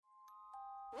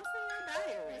What's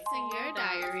in your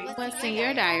diary? What's in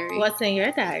your diary? What's in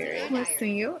your diary? What's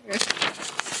in your?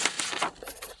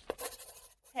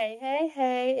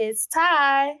 Hey, it's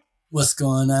Ty. What's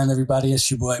going on, everybody? It's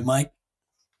your boy, Mike.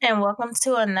 And welcome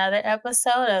to another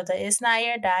episode of the It's Not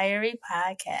Your Diary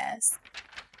podcast.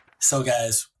 So,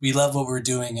 guys, we love what we're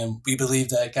doing, and we believe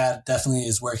that God definitely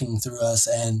is working through us.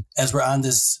 And as we're on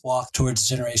this walk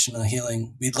towards generational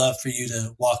healing, we'd love for you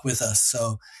to walk with us.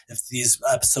 So if these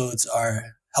episodes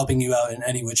are helping you out in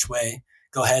any which way,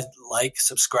 go ahead, like,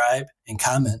 subscribe, and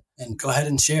comment, and go ahead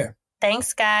and share.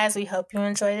 Thanks, guys. We hope you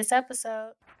enjoy this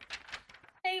episode.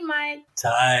 Hey, Mike.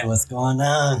 Ty, what's going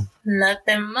on?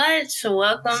 Nothing much.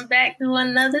 Welcome back to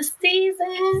another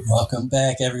season. Welcome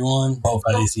back, everyone. Hope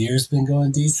everybody's year's been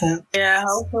going decent. Yeah,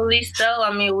 hopefully so.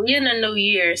 I mean, we're in a new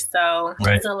year, so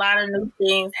There's a lot of new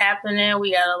things happening.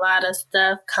 We got a lot of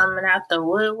stuff coming out the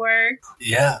woodwork.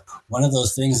 Yeah, one of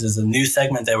those things is a new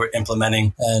segment that we're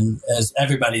implementing, and as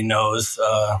everybody knows,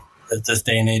 at this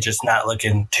day and age, it's not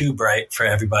looking too bright for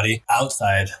everybody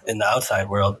in the outside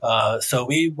world. So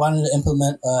we wanted to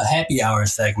implement a happy hour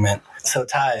segment. So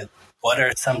Ty, what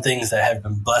are some things that have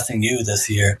been blessing you this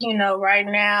year? You know, right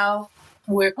now,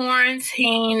 we're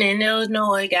quarantined in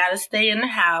Illinois, gotta stay in the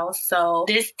house. So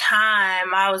this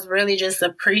time I was really just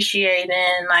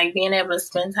appreciating like being able to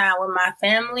spend time with my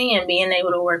family and being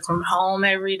able to work from home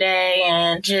every day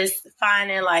and just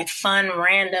finding like fun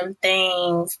random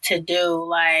things to do.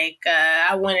 Like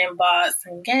I went and bought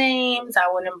some games. I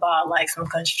went and bought like some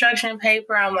construction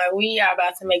paper. I'm like, we are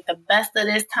about to make the best of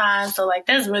this time. So like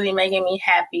that's really making me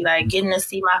happy, like getting to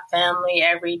see my family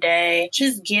every day,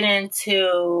 just getting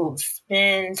to spend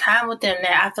time with them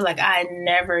that I feel like I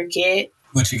never get.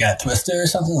 What you got, Twister or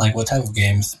something? Like what type of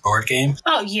games? Board game?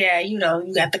 Oh yeah, you know,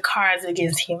 you got the Cards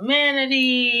Against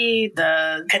Humanity,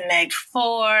 the Connect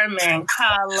 4, Mancala.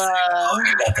 Oh,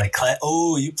 you got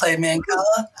the you play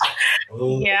Mancala?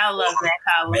 Yeah, I love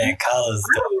Mancala. Mancala's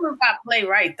I don't know if I play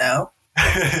right though.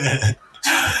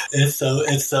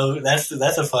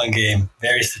 That's a fun game.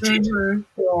 Very strategic. Mm-hmm.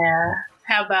 Yeah.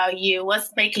 How about you?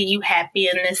 What's making you happy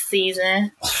in this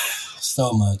season?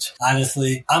 So much.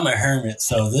 Honestly, I'm a hermit,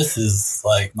 so this is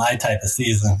like my type of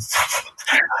season.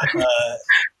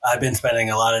 I've been spending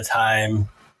a lot of time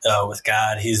with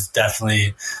God. He's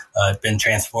definitely been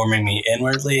transforming me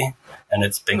inwardly, and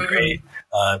it's been great.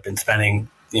 I've been spending,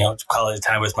 quality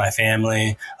time with my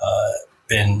family,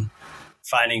 been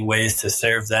finding ways to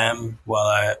serve them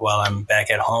while I'm back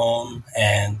at home.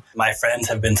 And my friends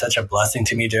have been such a blessing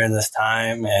to me during this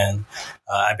time. And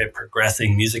I've been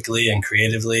progressing musically and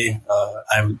creatively.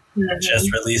 I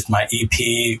just released my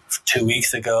EP 2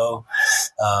 weeks ago.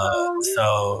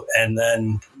 And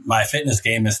then my fitness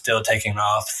game is still taking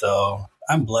off. So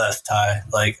I'm blessed, Ty.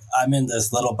 Like, I'm in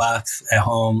this little box at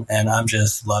home, and I'm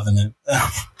just loving it.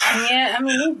 Yeah, I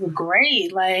mean, it's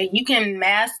great. Like, you can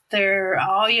master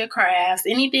all your crafts.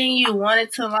 Anything you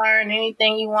wanted to learn,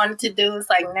 anything you wanted to do, it's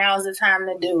like, now's the time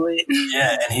to do it.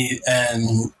 Yeah,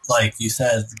 and like you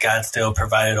said, God still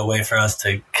provided a way for us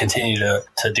to continue to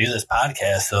do this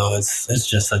podcast. So it's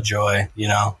just a joy,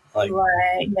 Like,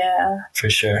 right, yeah. For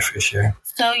sure.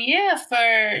 So, yeah,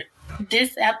 for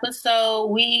this episode,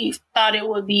 we thought it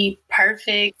would be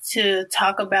perfect to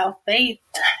talk about faith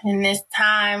in this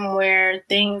time where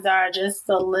things are just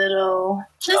a little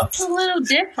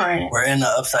different. We're in the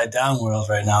upside down world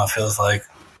right now, it feels like.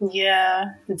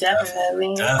 Yeah,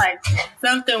 definitely. It's like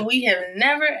something we have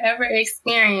never, ever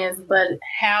experienced, but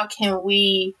how can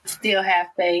we still have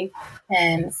faith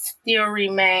and still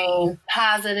remain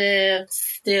positive,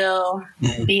 still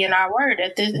be in our word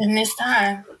in this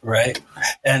time? Right.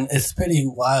 And it's pretty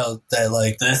wild that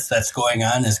like this that's going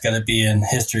on is going to be in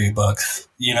history books,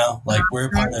 like we're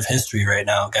part of history right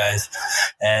now, guys.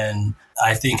 And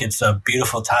I think it's a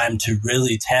beautiful time to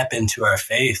really tap into our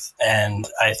faith. And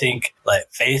I think like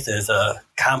faith is a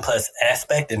complex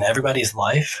aspect in everybody's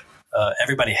life.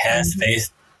 Everybody has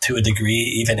faith to a degree,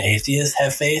 even atheists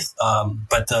have faith.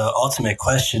 But the ultimate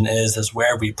question is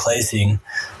where are we placing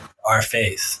our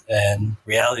faith? And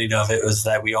reality of it was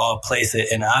that we all place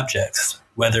it in objects,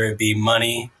 whether it be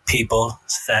money, people,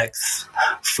 sex,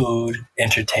 food,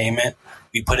 entertainment.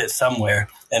 We put it somewhere.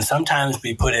 And sometimes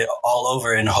we put it all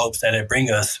over in hopes that it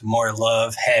bring us more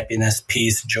love, happiness,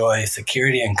 peace, joy,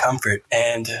 security, and comfort.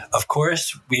 And of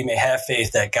course, we may have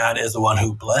faith that God is the one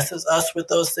who blesses us with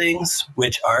those things,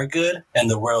 which are good. And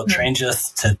the world trains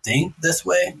us to think this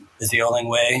way is the only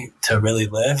way to really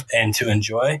live and to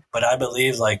enjoy. But I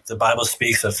believe like the Bible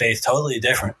speaks of faith totally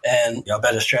different. And y'all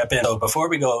better strap in. So before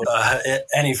we go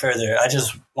any further, I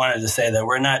just wanted to say that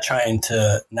we're not trying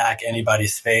to knock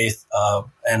anybody's faith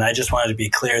And I just wanted to be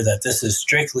clear that this is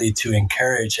strictly to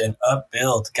encourage and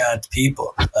upbuild God's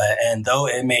people. And though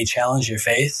it may challenge your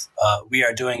faith, we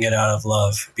are doing it out of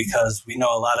love because we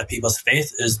know a lot of people's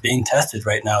faith is being tested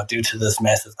right now due to this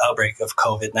massive outbreak of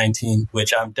COVID-19,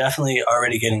 which I'm definitely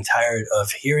already getting tired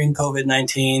of hearing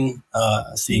COVID-19,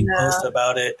 seeing posts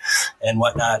about it and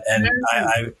whatnot. And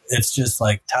it's just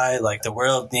like, Ty, like the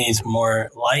world needs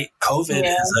more light. COVID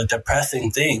is a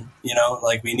depressing thing,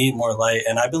 like we need more light.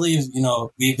 And I believe,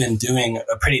 we've been doing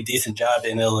a pretty decent job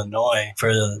in Illinois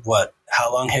for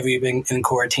how long have we been in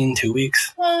quarantine? 2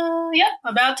 weeks?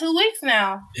 About 2 weeks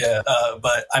now. Yeah,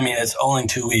 but I mean, it's only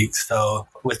 2 weeks. So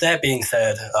with that being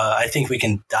said, I think we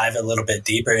can dive a little bit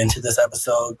deeper into this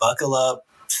episode. Buckle up,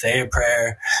 say a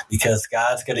prayer, because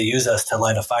God's going to use us to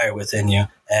light a fire within you.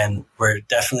 And we're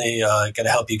definitely going to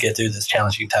help you get through this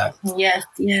challenging time. Yes.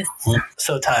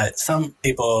 So Ty, some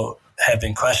people have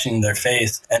been questioning their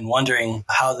faith and wondering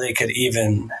how they could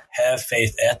even have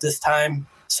faith at this time.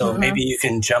 So maybe you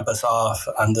can jump us off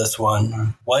on this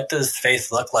one. What does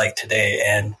faith look like today,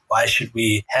 and why should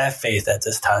we have faith at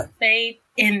this time? Faith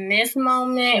in this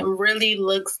moment really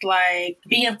looks like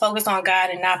being focused on God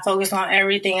and not focused on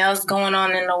everything else going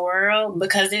on in the world,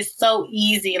 because it's so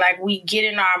easy. Like we get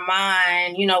in our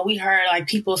mind, we heard like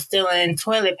people stealing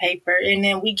toilet paper, and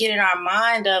then we get in our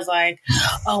mind of like,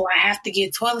 oh, I have to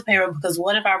get toilet paper because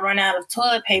what if I run out of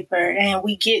toilet paper? And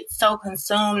we get so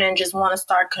consumed and just want to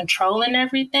start controlling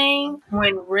everything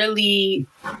when really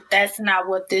that's not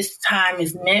what this time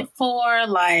is meant for.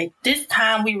 Like this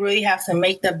time we really have to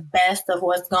make the best of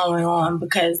what's going on,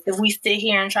 because if we sit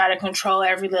here and try to control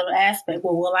every little aspect,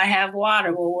 well, will I have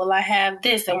water? Well, will I have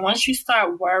this? And once you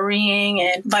start worrying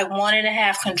and like wanting to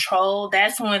have control,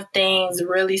 that's when things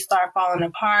really start falling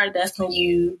apart. That's when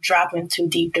you drop into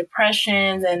deep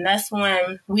depressions, and that's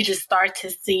when we just start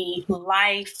to see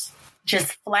life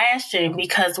just flashing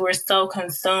because we're so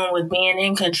consumed with being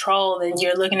in control. And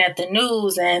you're looking at the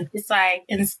news, and it's like,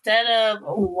 instead of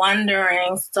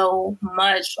wondering so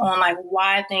much on like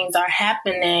why things are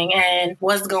happening and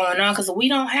what's going on, because we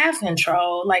don't have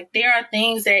control. Like there are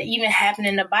things that even happen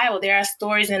in the Bible. There are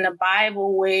stories in the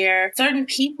Bible where certain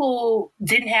people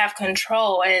didn't have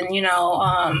control. And,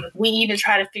 we even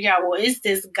try to figure out, well, is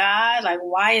this God? Like,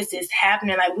 why is this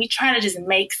happening? Like we try to just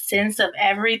make sense of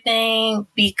everything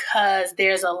because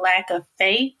there's a lack of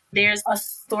faith. There's a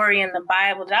story in the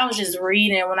Bible that I was just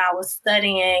reading when I was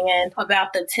studying and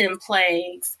about the 10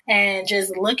 plagues, and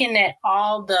just looking at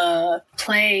all the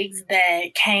plagues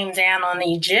that came down on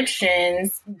the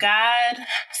Egyptians. God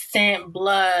sent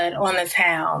blood on the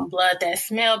town, blood that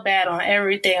smelled bad on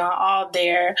everything, on all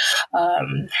their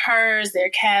herds, their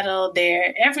cattle,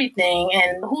 their everything.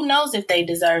 And who knows if they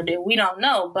deserved it? We don't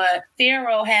know. But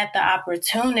Pharaoh had the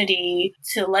opportunity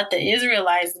to let the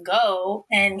Israelites go,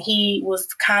 and he was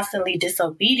constantly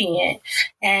disobedient.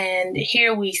 And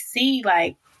here we see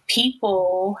like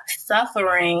people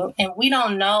suffering, and we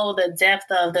don't know the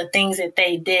depth of the things that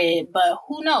they did, but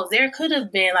who knows? There could have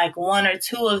been like one or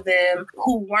two of them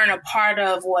who weren't a part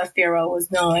of what Pharaoh was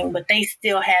doing, but they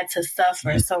still had to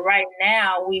suffer. So right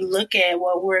now we look at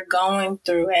what we're going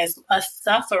through as a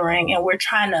suffering, and we're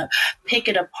trying to pick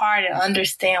it apart and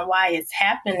understand why it's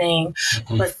happening.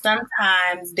 But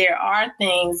sometimes there are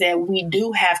things that we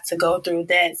do have to go through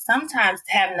that sometimes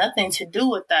have nothing to do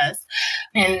with us,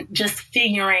 and just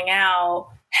figuring out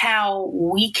how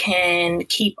we can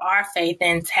keep our faith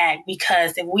intact.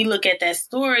 Because if we look at that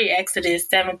story, Exodus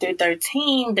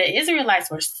 7-13, the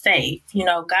Israelites were safe.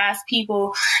 God's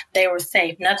people, they were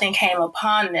safe. Nothing came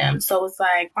upon them. So it's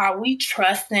like, are we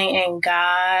trusting in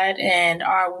God, and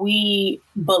are we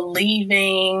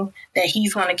believing that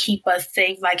he's going to keep us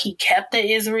safe like he kept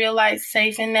the Israelites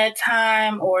safe in that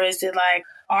time? Or is it like,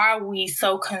 are we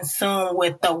so consumed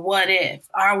with the what if?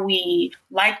 Are we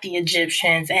like the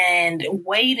Egyptians and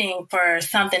waiting for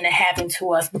something to happen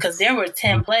to us? Because there were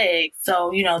 10 plagues. So,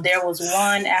 there was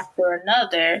one after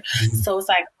another. So it's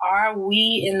like, are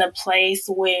we in the place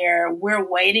where we're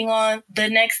waiting on the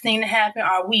next thing to happen?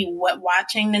 Are we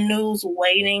watching the news,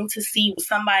 waiting to see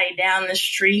somebody down the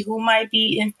street who might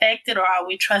be infected? Or are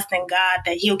we trusting God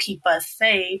that he'll keep us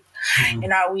safe?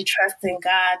 And are we trusting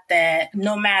God that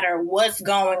no matter what's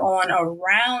going on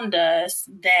around us,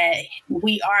 that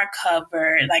we are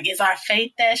covered? Like, is our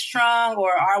faith that strong,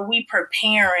 or are we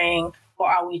preparing, or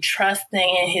are we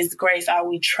trusting in his grace? Are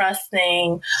we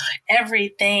trusting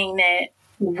everything that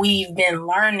we've been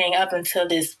learning up until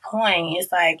this point.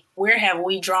 It's like, where have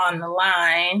we drawn the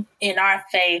line in our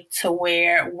faith to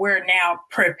where we're now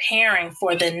preparing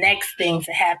for the next thing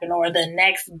to happen or the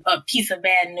next piece of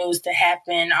bad news to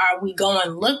happen? Are we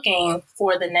going looking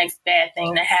for the next bad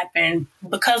thing to happen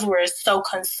because we're so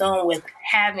consumed with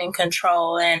having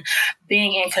control and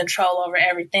being in control over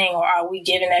everything? Or are we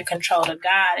giving that control to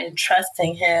God and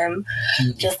trusting Him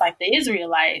just like the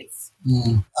Israelites?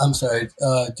 I'm sorry.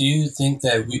 Do you think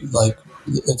that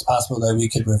it's possible that we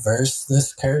could reverse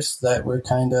this curse that we're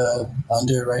kind of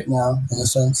under right now, in a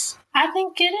sense? I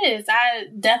think it is. I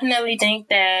definitely think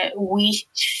that we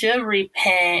should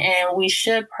repent and we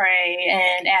should pray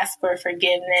and ask for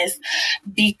forgiveness,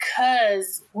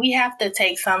 because we have to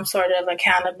take some sort of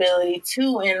accountability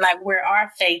too in like where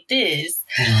our faith is.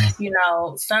 You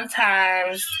know,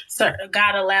 sometimes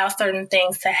God allows certain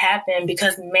things to happen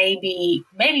because maybe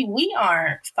we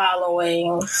aren't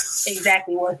following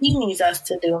exactly what He needs us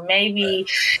to do. Maybe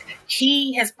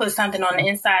He has put something on the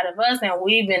inside of us and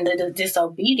we've been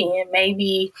disobedient.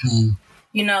 Maybe,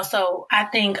 you know, so I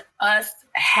think us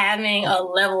having a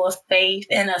level of faith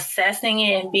and assessing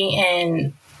it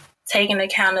and taking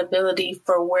accountability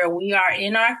for where we are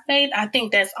in our faith, I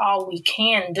think that's all we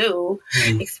can do,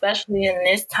 especially in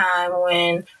this time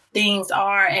when things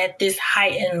are at this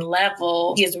heightened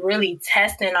level, is really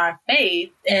testing our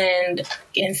faith. And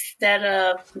instead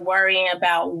of worrying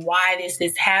about why this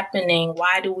is happening,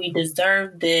 why do we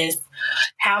deserve this,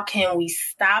 how can we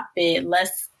stop it,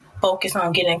 let's focus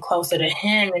on getting closer to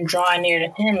Him and drawing near to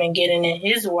Him and getting in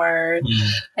His word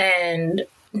and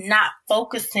not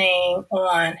focusing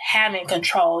on having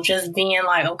control, just being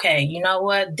like, okay, you know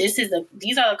what, these are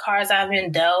the cards I've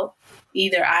been dealt.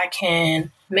 Either I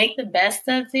can make the best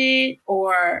of it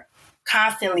or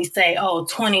constantly say, oh,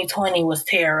 2020 was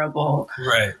terrible.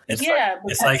 Right.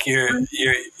 It's like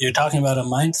you're talking about a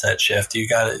mindset shift. You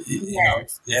got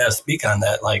to, speak on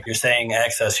that. Like you're saying,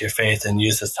 access your faith and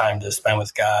use this time to spend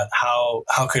with God. How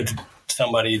could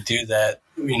somebody do that,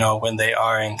 you know, when they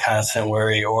are in constant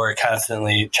worry or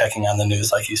constantly checking on the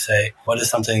news, like you say? What is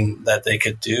something that they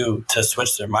could do to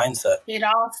switch their mindset? It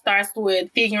all starts with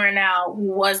figuring out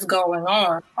what's going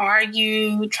on. Are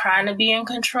you trying to be in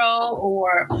control,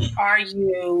 or are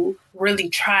you really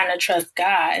trying to trust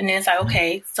God? And it's like,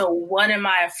 okay, so what am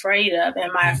I afraid of?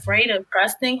 Am I afraid of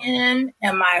trusting Him?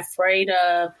 Am I afraid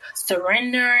of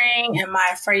surrendering? Am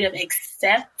I afraid of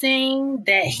accepting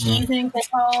that He's in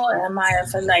control? Am I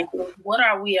afraid, like, what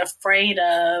are we afraid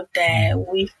of that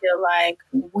we feel like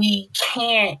we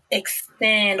can't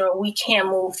extend or we can't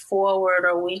move forward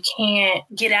or we can't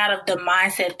get out of the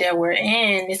mindset that we're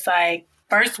in? It's like,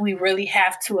 first, we really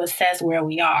have to assess where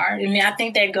we are. And I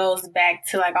think that goes back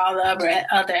to like all the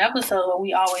other episodes where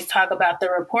we always talk about the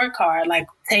report card, like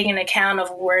taking account of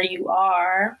where you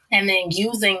are and then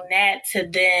using that to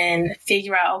then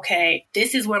figure out, okay,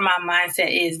 this is where my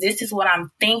mindset is. This is what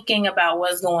I'm thinking about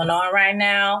what's going on right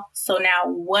now. So now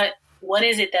what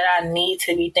is it that I need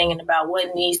to be thinking about?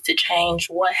 What needs to change?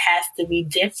 What has to be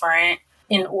different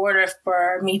in order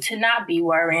for me to not be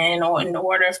worrying,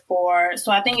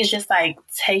 so I think it's just like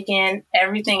taking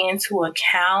everything into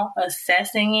account,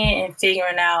 assessing it and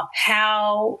figuring out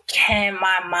how can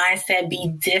my mindset be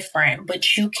different,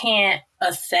 but you can't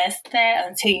assess that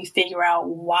until you figure out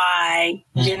why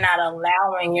you're not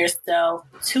allowing yourself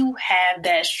to have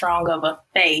that strong of a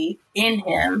faith in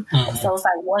Him. So it's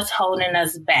like, what's holding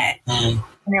us back?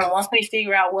 And then once we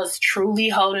figure out what's truly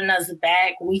holding us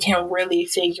back, we can really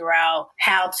figure out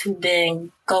how to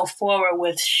then go forward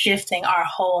with shifting our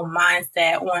whole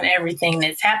mindset on everything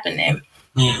that's happening.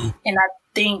 And I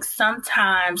think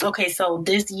sometimes, okay, so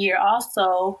this year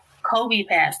also, Kobe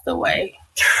passed away.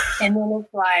 And then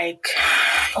it's like,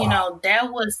 you know,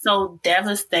 that was so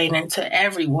devastating to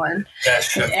everyone. That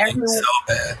should be so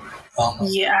bad.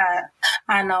 Yeah,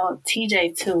 I know.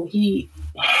 TJ too.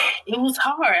 It was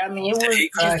hard. I mean, it was. He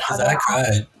cried because I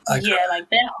cried. Like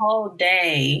that whole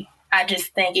day, I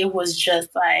just think it was just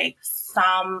like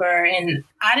somber, and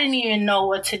I didn't even know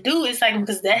what to do. It's like,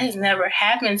 because that has never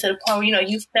happened to the point where, you know,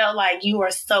 you felt like you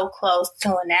were so close to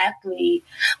an athlete,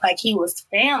 like he was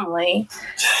family.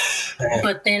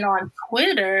 But then on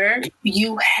Twitter,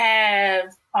 you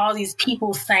have all these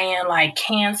people saying like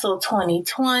cancel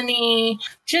 2020,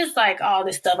 just like all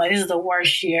this stuff, like this is the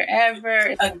worst year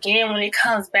ever. Again, when it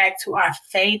comes back to our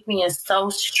faith being so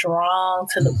strong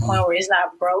to the point where it's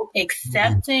not broke,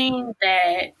 accepting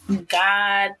that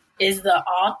God is the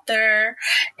author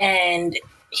and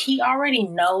he already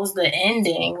knows the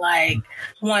ending. Like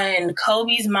when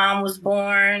Kobe's mom was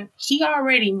born, he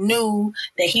already knew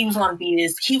that he was going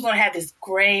to have this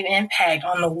grave impact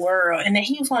on the world and that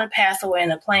he was going to pass away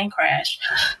in a plane crash.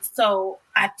 So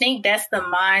I think that's the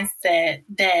mindset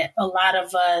that a lot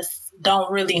of us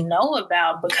don't really know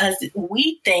about, because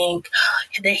we think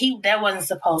that wasn't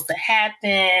supposed to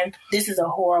happen. This is a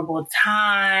horrible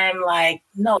time. Like,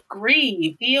 no,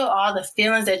 grieve, feel all the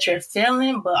feelings that you're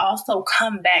feeling, but also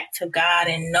come back to God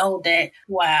and know that,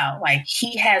 wow, like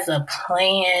he has a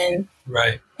plan.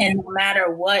 Right. And no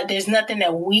matter what, there's nothing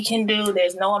that we can do.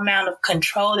 There's no amount of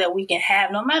control that we can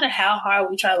have. No matter how hard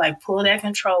we try to like pull that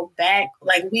control back,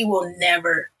 like we will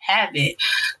never have it.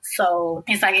 So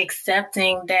it's like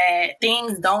accepting that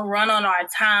things don't run on our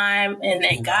time and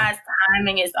that God's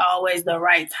timing is always the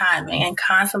right timing, and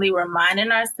constantly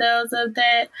reminding ourselves of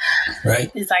that. Right.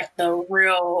 It's like the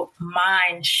real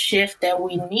mind shift that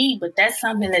we need. But that's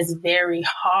something that's very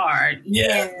hard.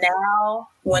 Yeah. Even now,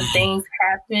 when things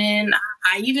happen,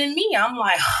 I'm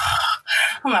like,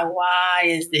 why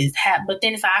is this happening? But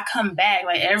then it's like I come back,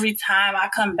 like every time I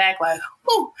come back, like,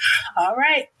 whew, all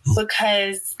right.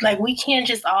 Because like we can't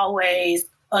just always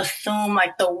assume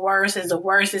like the worst is the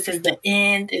worst. This is the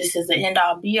end. This is the end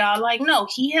all be all. Like, no,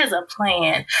 he has a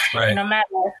plan. Right. And no matter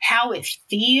how it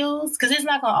feels, because it's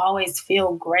not going to always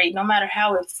feel great. No matter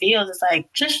how it feels, it's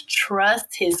like, just trust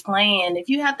his plan. If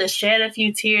you have to shed a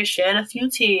few tears, shed a few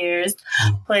tears,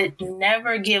 but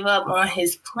never give up on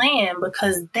his plan,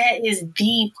 because that is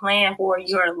the plan for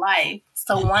your life.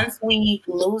 So once we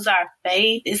lose our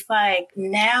faith, it's like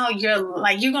now you're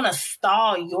going to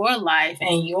stall your life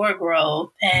and your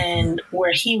growth and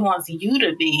where he wants you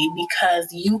to be, because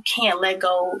you can't let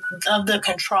go of the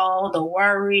control, the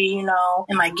worry,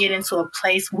 and like get into a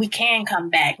place we can come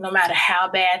back. No matter how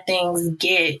bad things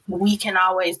get, we can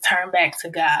always turn back to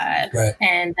God. Right.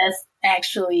 And that's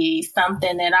actually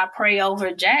something that I pray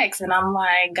over Jax. And I'm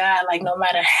like, God, like no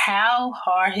matter how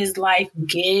hard his life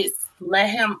gets, let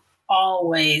him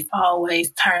always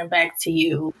turn back to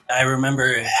you. I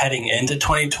remember heading into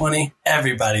 2020,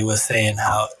 everybody was saying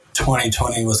how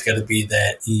 2020 was going to be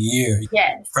that year.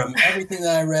 Yes. From everything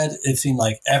that I read, it seemed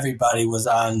like everybody was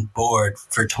on board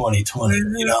for 2020,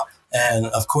 And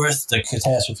of course, the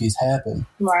catastrophes happen.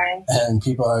 Right. And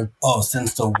people are,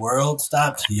 since the world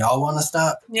stopped, y'all want to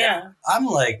stop? Yeah. I'm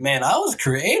like, man, I was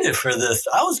created for this.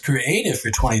 I was created for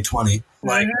 2020.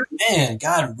 Like, man,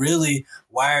 God really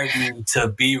wired me to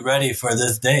be ready for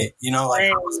this day.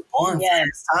 I was born for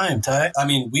this time, Ty. I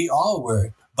mean, we all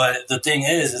were. But the thing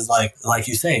is like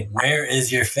you say, where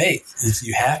is your faith?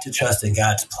 You have to trust in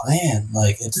God's plan.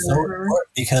 Like, it's so important,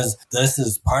 because this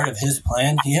is part of his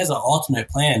plan. He has an ultimate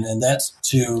plan, and that's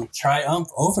to triumph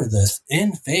over this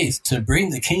in faith, to bring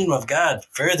the kingdom of God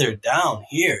further down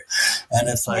here. And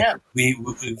it's like, we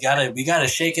gotta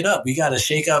shake it up. We gotta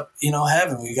shake up,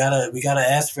 heaven. We gotta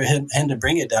ask for him to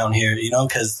bring it down here,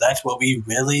 because that's what we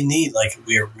really need. Like,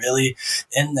 we're really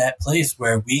in that place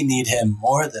where we need him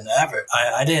more than ever.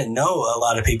 I didn't know a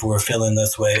lot of people were feeling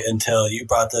this way until you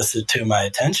brought this to my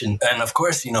attention. And of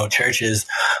course, church is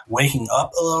waking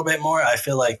up a little bit more. I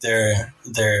feel like they're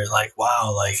like,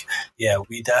 wow, like, yeah,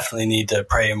 we definitely need to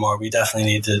pray more. We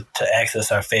definitely need to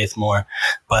access our faith more.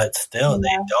 But still,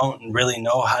 they don't really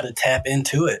know how to tap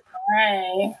into it.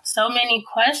 Right. So many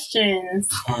questions.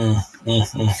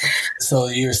 Mm-hmm. So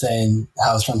you're saying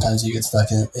how sometimes you get stuck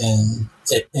in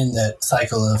that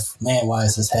cycle of, man, why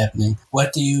is this happening?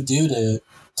 What do you do to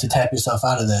tap yourself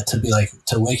out of that, to be like,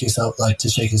 to wake yourself, like to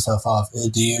shake yourself off?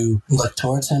 Do you look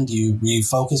towards him? Do you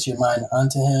refocus your mind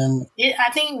onto him? I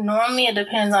think normally it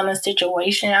depends on the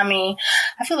situation. I mean,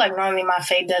 I feel like normally my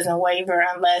faith doesn't waver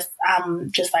unless I'm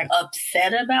just like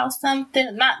upset about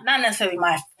something. Not necessarily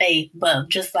my faith, but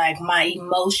just like my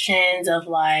emotions of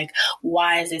like,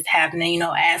 why is this happening?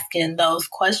 Asking those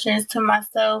questions to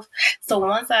myself. So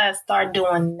once I start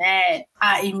doing that,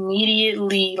 I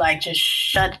immediately like just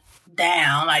shut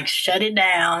it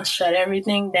down, shut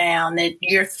everything down that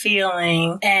you're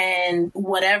feeling, and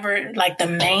whatever, like the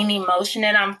main emotion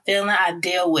that I'm feeling, I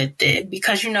deal with it.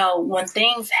 Because, when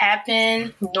things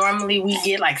happen, normally we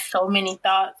get like so many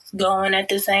thoughts going at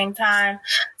the same time.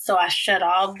 So I shut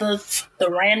all the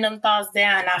random thoughts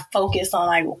down, and I focus on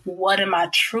like, what am I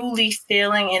truly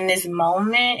feeling in this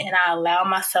moment? And I allow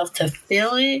myself to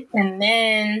feel it. And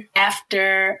then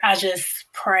after, I just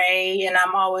pray, and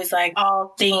I'm always like,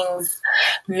 all things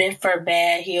meant for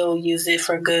bad, he'll use it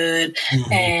for good.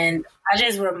 Mm-hmm. And I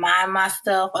just remind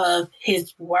myself of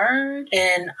his word.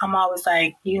 And I'm always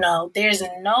like, there's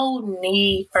no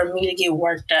need for me to get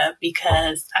worked up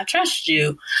because I trust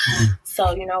you.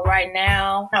 So, right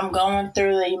now I'm going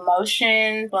through the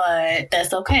emotion, but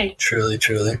that's okay. Truly,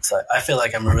 truly. So I feel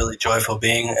like I'm a really joyful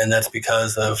being, and that's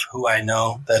because of who I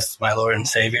know. That's my Lord and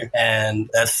Savior. And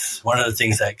that's one of the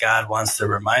things that God wants to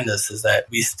remind us, is that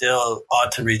we still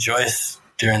ought to rejoice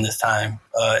during this time.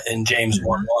 In James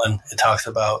 1:1, it talks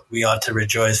about we ought to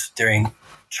rejoice during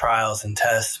trials and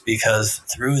tests, because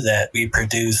through that we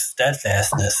produce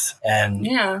steadfastness. And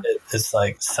it's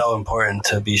like so important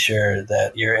to be sure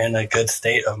that you're in a good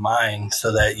state of mind,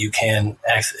 so that you can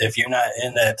if you're not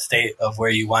in that state of where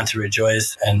you want to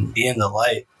rejoice and be in the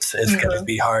light, it's going to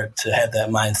be hard to have that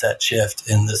mindset shift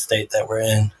in the state that we're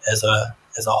in as a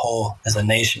whole, as a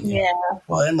nation.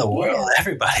 Well, in the world,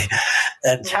 everybody.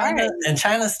 And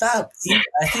China stopped.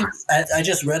 I think I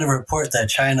just read a report that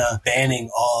China banning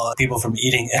all people from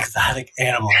eating exotic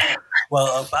animals.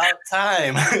 Well, about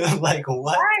time. Like,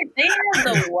 what? They have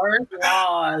the worst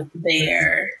laws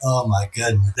there. Oh my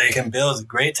goodness. They can build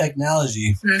great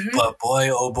technology, but boy,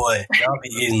 oh boy, y'all be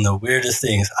eating the weirdest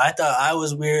things. I thought I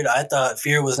was weird. I thought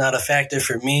fear was not a factor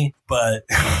for me, but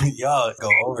y'all go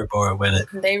overboard with it.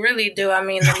 They really do. I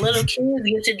mean, the little kids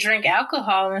get to drink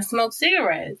alcohol and smoke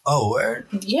cigarettes. Oh, word?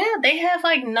 Yeah, they have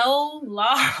like no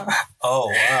law. Oh,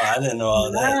 wow. I didn't know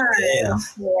all that. Damn.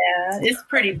 Yeah, it's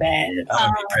pretty bad.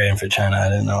 I'm be praying for China. I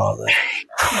didn't know all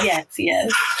that.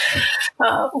 Yes.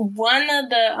 One of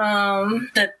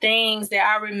the things that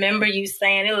I remember you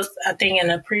saying, it was, I think in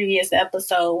a previous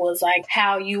episode, was like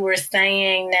how you were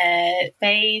saying that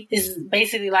faith is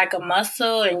basically like a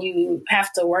muscle and you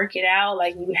have to work it out.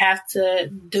 Like you have to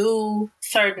do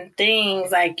certain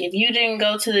things. Like if you didn't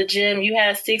go to the gym, you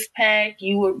had a 6-pack,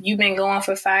 you've been going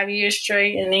for 5 years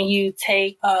straight, and then you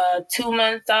take 2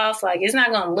 months off, like it's not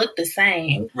going to look the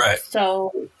same. Right.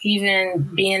 So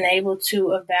even being able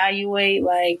to evaluate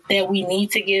like that we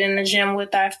need to get in the gym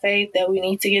with our faith, that we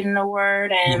need to get in the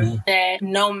word, and that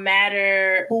no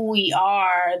matter who we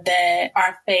are, that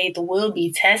our faith will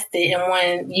be tested. And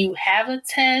when you have a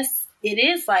test, it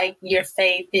is like your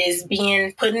faith is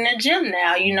being put in the gym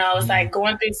now. It's like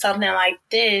going through something like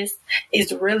this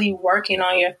is really working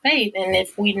on your faith. And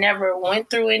if we never went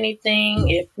through anything,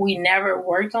 if we never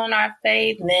worked on our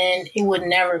faith, then it would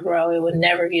never grow. It would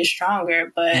never get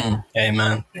stronger. But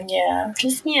amen. Yeah,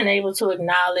 just being able to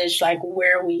acknowledge like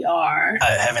where we are.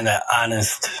 Having that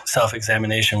honest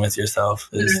self-examination with yourself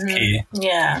is key.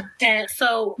 Yeah. And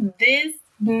so this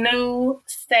new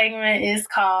segment is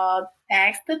called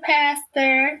Ask the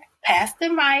Pastor,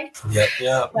 Pastor Mike. Yep.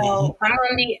 So I'm going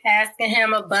to be asking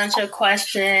him a bunch of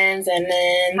questions, and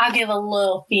then I'll give a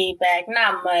little feedback.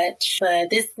 Not much, but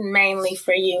this is mainly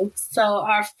for you. So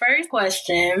our first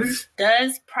question,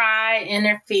 does pride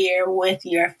interfere with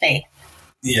your faith?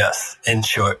 Yes. In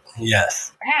short,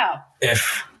 yes. How?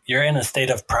 If you're in a state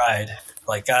of pride,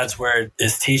 like God's word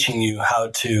is teaching you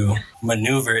how to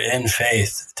maneuver in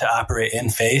faith, to operate in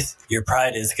faith, your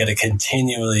pride is going to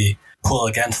continually pull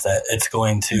against that. It's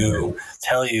going to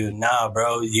tell you, nah,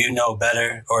 bro, you know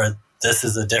better, or this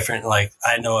is a different, like,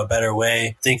 I know a better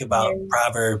way. Think about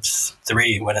Proverbs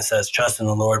 3 when it says, trust in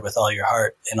the Lord with all your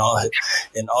heart. In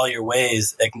all your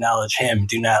ways, acknowledge him.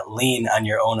 Do not lean on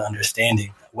your own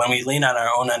understanding. When we lean on our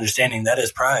own understanding, that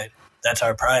is pride. That's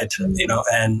our pride,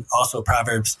 and also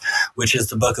Proverbs, which is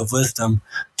the book of wisdom,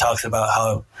 talks about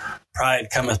how pride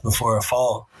cometh before a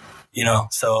fall,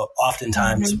 so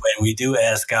oftentimes when we do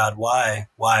ask God, why,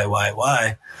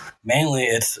 mainly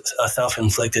it's a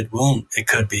self-inflicted wound. It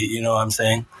could be, you know what I'm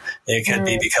saying? It could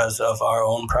be because of our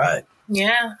own pride.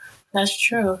 Yeah, that's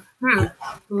true.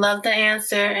 Love the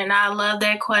answer, and I love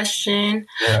that question.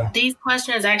 Yeah. These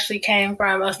questions actually came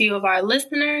from a few of our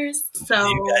listeners. So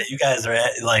you guys are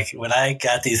like, when I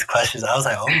got these questions, I was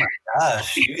like, oh my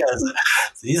gosh, you guys,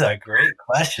 these are great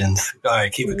questions. All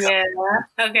right, keep it coming.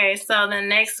 Yeah. Okay, so the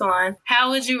next one.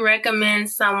 How would you recommend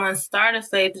someone start a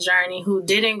faith journey who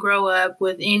didn't grow up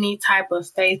with any type of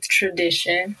faith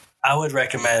tradition? I would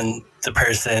recommend the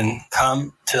person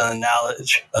come to the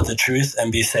knowledge of the truth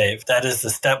and be saved. That is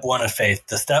the step one of faith.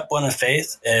 The step one of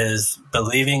faith is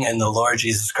believing in the Lord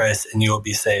Jesus Christ and you will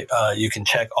be saved. You can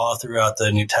check all throughout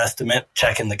the New Testament,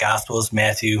 check in the Gospels,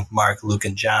 Matthew, Mark, Luke,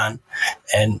 and John,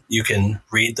 and you can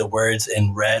read the words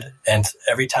in red. And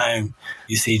every time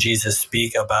you see Jesus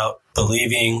speak about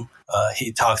believing,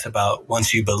 he talks about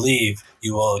once you believe,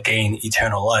 you will gain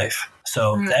eternal life.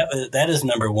 So that is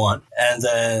number one. And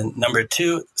then number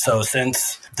two, so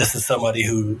since this is somebody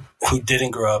who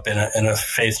didn't grow up in a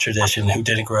faith tradition, who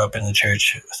didn't grow up in the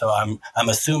church, so I'm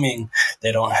assuming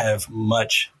they don't have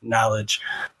much knowledge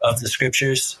of the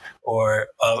scriptures or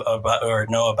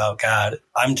know about God.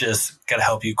 I'm just gonna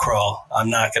help you crawl. I'm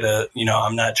not gonna,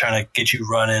 I'm not trying to get you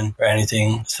running or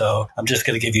anything. So I'm just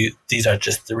gonna give you, these are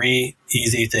just 3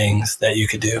 easy things that you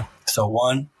could do. So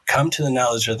 1, come to the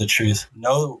knowledge of the truth.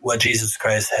 Know what Jesus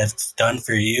Christ has done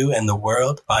for you and the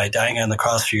world by dying on the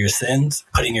cross for your sins,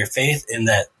 putting your faith in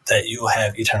that you will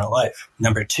have eternal life.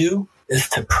 Number 2 is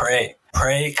to pray.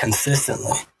 Pray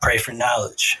consistently. Pray for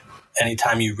knowledge.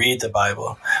 Anytime you read the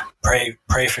Bible, pray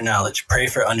for knowledge. Pray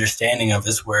for understanding of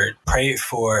His word. Pray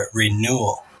for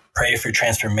renewal. Pray for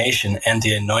transformation and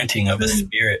the anointing of His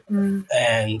Spirit.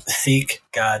 And seek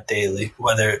God daily,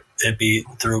 whether it be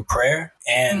through prayer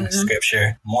and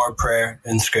scripture. More prayer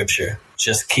and scripture.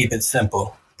 Just keep it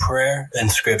simple. Prayer and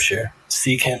scripture.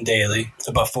 Seek Him daily.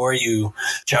 Before you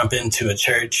jump into a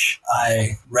church,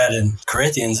 I read in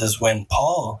Corinthians is when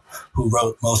Paul, who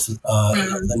wrote most of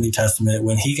the New Testament,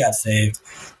 when he got saved,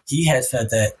 he had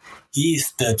said that he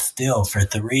stood still for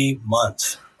 3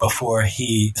 months before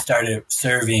he started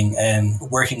serving and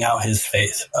working out his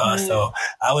faith. So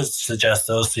I would suggest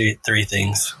those three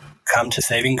things. Come to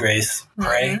saving grace,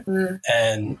 pray,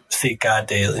 and seek God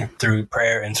daily through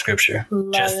prayer and scripture.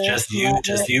 Just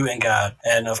you and God.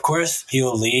 And of course, He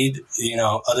will lead,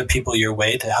 other people your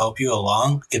way to help you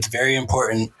along. It's very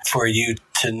important for you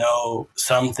to know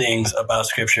some things about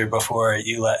scripture before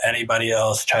you let anybody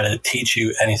else try to teach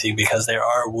you anything, because there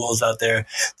are wolves out there.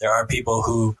 There are people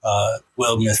who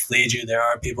will mislead you. There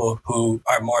are people who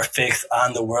are more fixed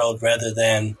on the world rather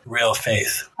than real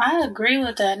faith. I agree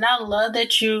with that. And I love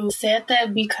that you said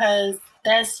that, because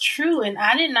that's true. And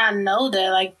I did not know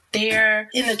that. Like, there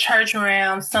in the church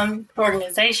realm, some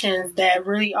organizations that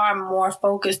really are more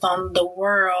focused on the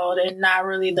world and not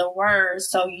really the word.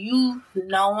 So you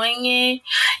knowing it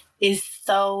is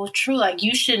so true. Like,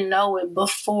 you should know it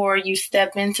before you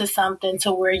step into something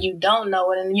to where you don't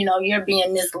know it and, you're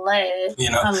being misled.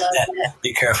 I love that.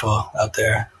 Be careful out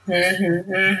there.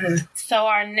 So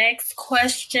our next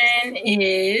question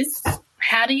is,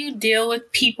 how do you deal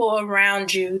with people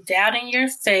around you doubting your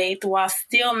faith while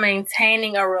still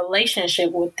maintaining a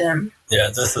relationship with them?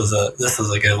 Yeah, this is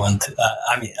a good one too.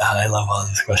 I love all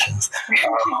these questions.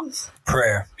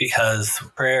 Prayer, because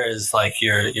prayer is like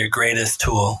your greatest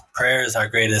tool. Prayer is our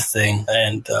greatest thing,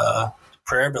 and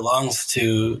prayer belongs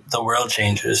to the world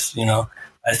changers.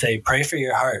 I say, pray for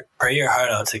your heart. Pray your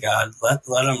heart out to God.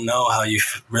 Let Him know how you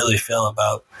really feel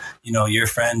about, your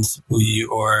friends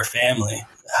or family,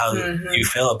 how you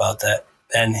feel about that.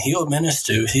 And He will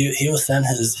minister. He will send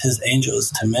his angels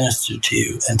to minister to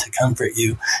you and to comfort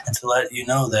you and to let you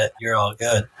know that you're all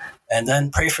good. And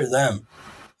then pray for them.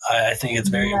 I think it's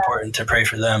very important to pray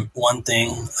for them. One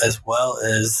thing as well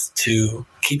is to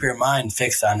keep your mind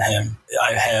fixed on Him.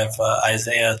 I have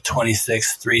Isaiah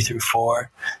 26, 3-4,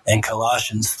 and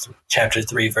Colossians chapter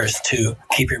 3, verse 2.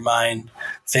 Keep your mind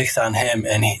fixed on Him,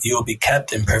 and you will be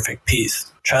kept in perfect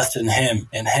peace. Trust in Him,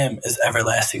 and Him is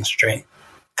everlasting strength.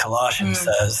 Colossians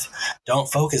says,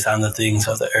 don't focus on the things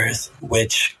of the earth,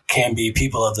 which can be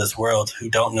people of this world who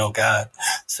don't know God.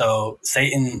 So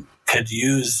Satan could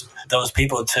use those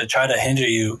people to try to hinder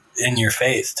you in your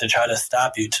faith, to try to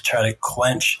stop you, to try to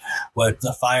quench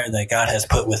the fire that God has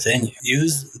put within you.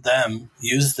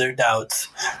 Use their doubts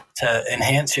to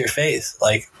enhance your faith.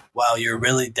 Like, while you're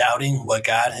really doubting what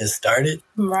God has started,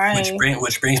 right?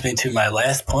 Which brings me to my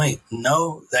last point.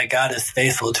 Know that God is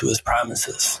faithful to His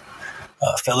promises.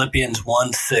 Philippians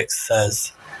 1:6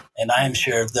 says, and I am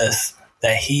sure of this,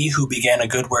 that He who began a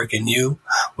good work in you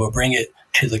will bring it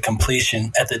to the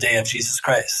completion at the day of Jesus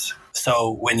Christ.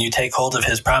 So when you take hold of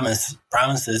His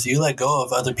promises, you let go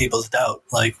of other people's doubt.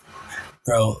 Like,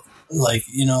 bro, like,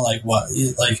 like what?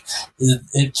 Like,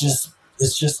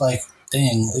 it's just like,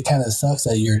 dang, it kind of sucks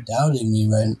that you're doubting me,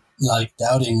 right? Like,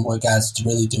 doubting what God's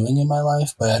really doing in my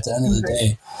life. But at the end of the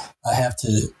day, I have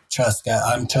to trust God.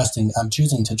 I'm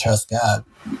choosing to trust God,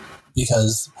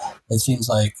 because it seems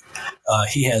like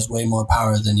He has way more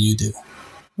power than you do.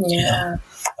 Yeah.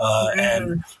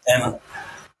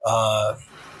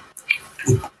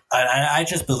 I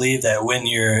just believe that when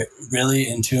you're really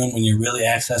in tune, when you're really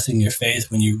accessing your faith,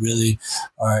 when you really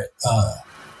are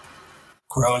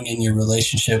growing in your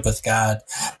relationship with God,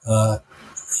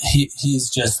 He's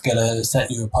just gonna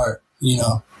set you apart.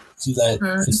 So that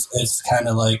it's kind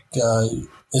of like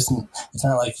it's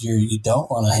not like you don't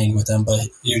want to hang with them, but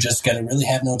you're just gonna really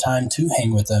have no time to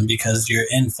hang with them, because you're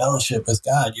in fellowship with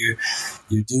God. You're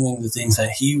doing the things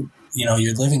that He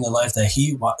you're living the life that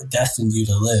he destined you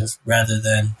to live, rather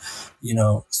than,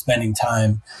 spending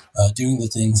time doing the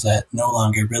things that no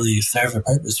longer really serve a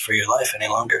purpose for your life any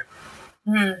longer.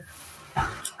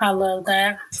 I love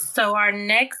that. So our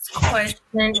next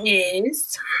question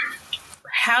is,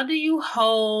 how do you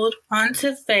hold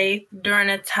onto faith during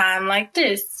a time like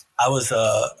this?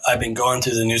 I've been going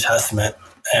through the New Testament,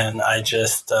 and I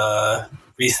just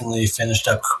recently finished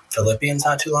up Philippians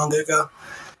not too long ago.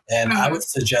 And I would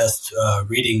suggest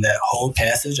reading that whole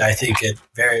passage. I think it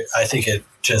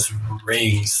just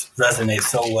resonates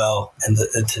so well in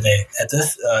today.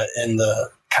 In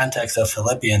the context of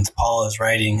Philippians, Paul is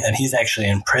writing, and he's actually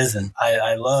in prison.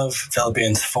 I love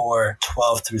Philippians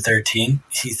 4:12-13.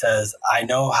 He says, "I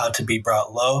know how to be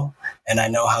brought low, and I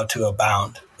know how to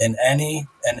abound. In any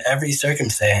and every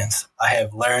circumstance, I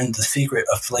have learned the secret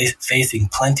of facing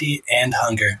plenty and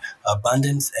hunger,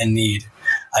 abundance and need.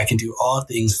 I can do all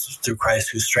things through Christ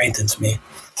who strengthens me."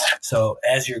 So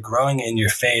as you're growing in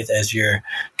your faith, as you're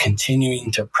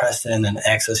continuing to press in and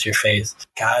access your faith,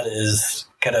 God is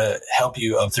going to help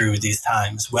you up through these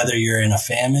times, whether you're in a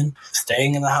famine,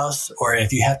 staying in the house, or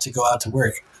if you have to go out to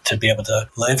work to be able to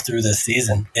live through this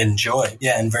season in joy.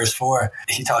 Yeah, in verse 4,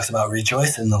 he talks about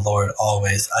rejoice in the Lord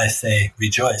always. I say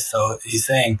rejoice. So he's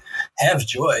saying have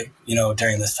joy,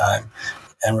 during this time.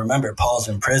 And remember, Paul's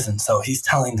in prison, so he's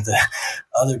telling the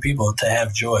other people to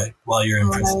have joy while you're in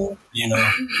prison,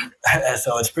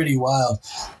 So it's pretty wild.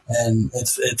 And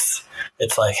it's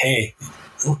like, hey,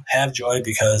 have joy,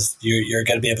 because you're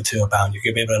going to be able to abound. You're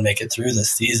going to be able to make it through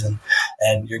this season,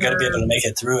 and you're going to be able to make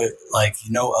it through it like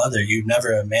no other. You'd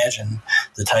never imagine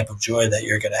the type of joy that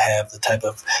you're going to have, the type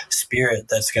of spirit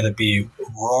that's going to be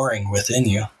roaring within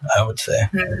you, I would say.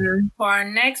 For our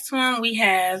next one, we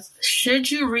have,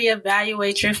 should you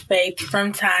reevaluate your faith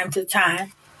from time to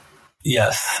time?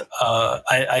 Yes.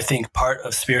 I think part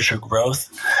of spiritual growth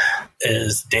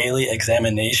is daily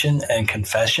examination and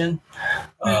confession.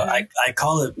 I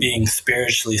call it being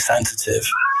spiritually sensitive.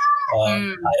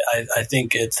 I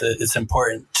think it's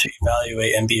important to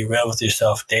evaluate and be real with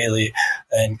yourself daily.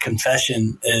 And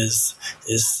confession is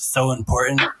so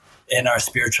important in our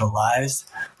spiritual lives,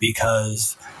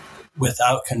 because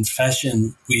without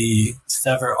confession, we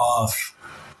sever off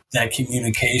that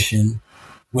communication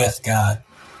with God.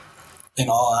 In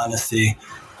all honesty,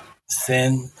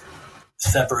 sin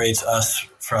separates us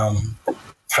from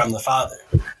the Father.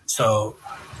 So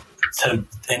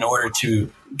in order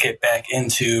to get back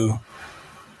into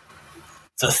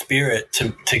the Spirit,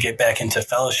 to get back into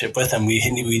fellowship with Him, we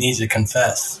need to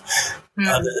confess.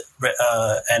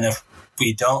 And if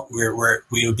we don't,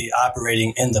 we will be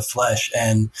operating in the flesh,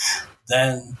 and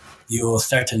then you will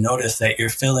start to notice that you're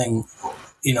feeling,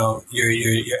 your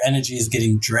energy is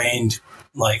getting drained,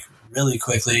 like really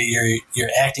quickly. You're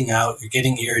acting out, you're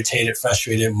getting irritated,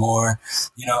 frustrated more,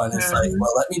 and it's like,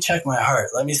 well, let me check my heart.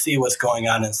 Let me see what's going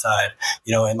on inside.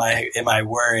 Am I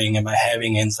worrying? Am I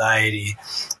having anxiety?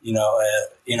 And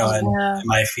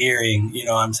am I fearing?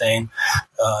 What I'm saying?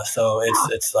 So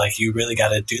it's like, you really got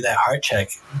to do that heart check,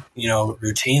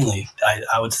 routinely.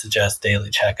 I would suggest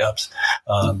daily checkups.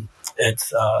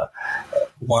 It's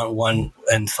one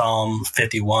in Psalm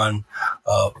 51.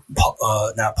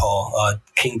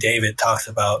 King David talks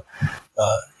about,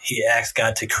 he asked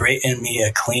God to create in me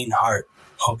a clean heart.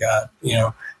 Oh God,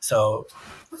 so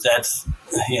that's,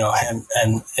 him.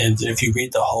 And if you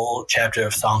read the whole chapter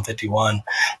of Psalm 51,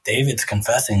 David's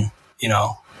confessing,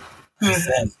 his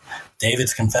sin.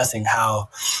 David's confessing how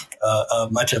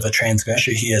much of a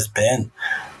transgressor he has been.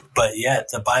 But yet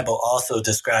the Bible also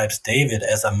describes David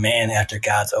as a man after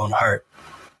God's own heart.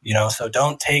 So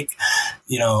don't take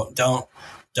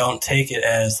it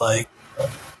as like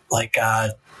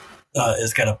God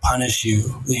is going to punish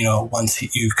you, once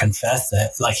you confess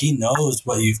that. Like, He knows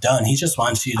what you've done. He just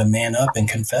wants you to man up and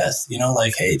confess,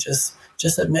 like, hey, just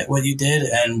admit what you did,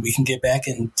 and we can get back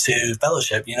into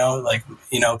fellowship,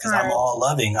 because I'm all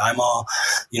loving. I'm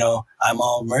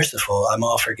all merciful. I'm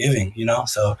all forgiving,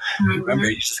 So remember,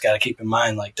 you just got to keep in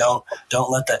mind, like, don't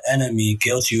let the enemy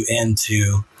guilt you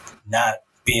into not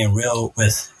being real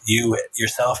with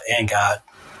yourself and God.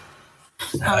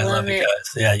 I love you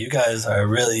guys. Yeah, you guys are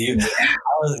really. I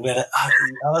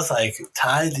was like,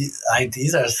 Ty,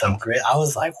 these are some great. I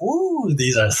was like, woo,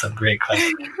 these are some great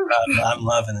questions. I'm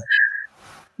loving it.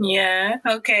 Yeah.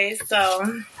 Okay.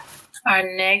 So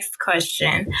our next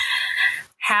question: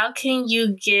 how can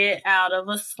you get out of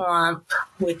a slump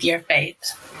with your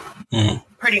faith?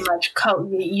 Pretty much,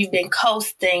 you've been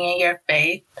coasting in your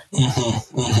faith.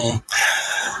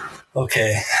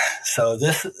 Okay, so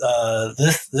this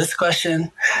question,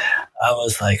 I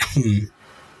was like,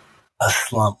 A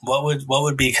slump. What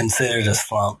would be considered a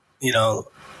slump? You know,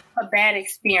 a bad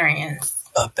experience.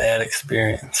 If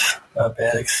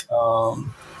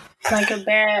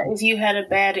you had a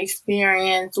bad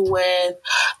experience with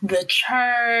the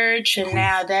church and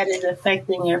now that is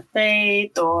affecting your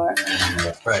faith, or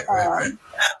right.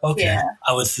 Okay, yeah.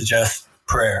 I would suggest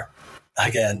prayer.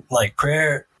 Again, like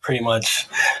prayer, pretty much,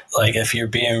 like if you're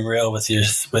being real with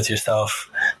yourself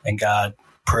and God,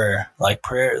 prayer. Like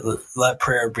prayer, let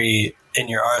prayer be in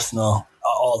your arsenal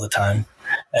all the time.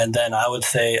 And then I would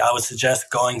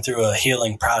suggest going through a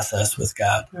healing process with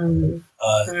God.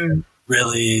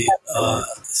 Really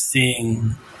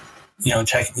seeing,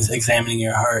 examining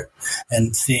your heart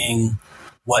and seeing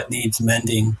what needs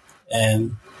mending,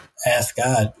 and ask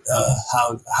God,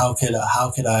 how could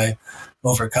I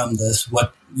overcome this?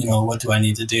 What do I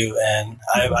need to do? And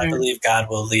I believe God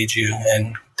will lead you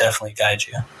and definitely guide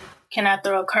you. Can I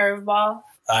throw a curveball?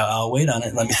 I'll wait on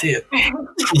it. Let me see it.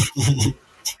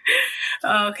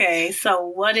 Okay, so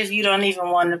what if you don't even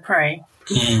want to pray?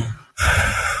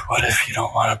 What if you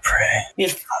don't want to pray?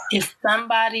 If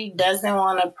somebody doesn't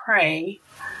want to pray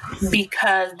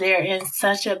because they're in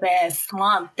such a bad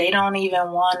slump, they don't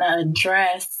even want to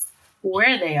address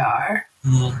where they are,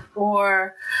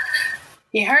 or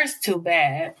it hurts too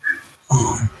bad.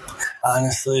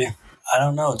 Honestly, I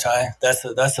don't know, Ty.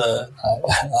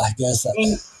 I guess.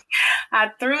 I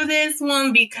threw this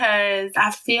one because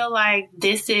I feel like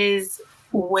this is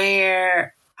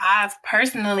where I've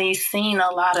personally seen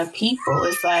a lot of people.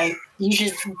 It's like you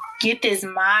just get this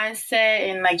mindset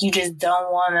and like you just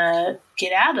don't want to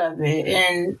get out of it.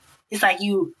 And it's like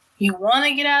you want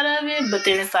to get out of it, but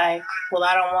then it's like, well,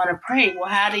 I don't want to pray. Well,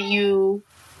 how do you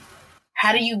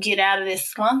get out of this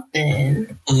slump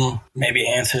then? Maybe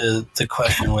answer the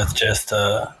question with just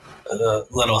a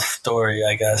little story,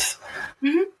 I guess.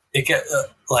 Mm-hmm. It get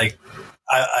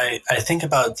I think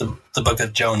about the book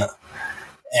of Jonah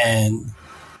and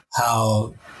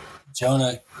how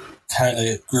Jonah kind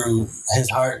of his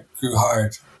heart grew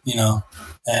hard,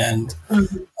 and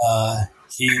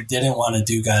he didn't want to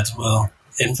do God's will.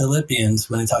 In Philippians,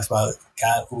 when he talks about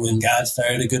God, when God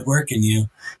started a good work in you,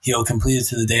 he'll complete it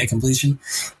to the day of completion.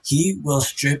 He will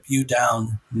strip you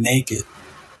down naked.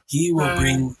 He will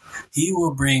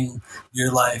bring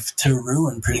your life to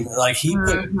ruin, pretty much. Like he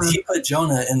put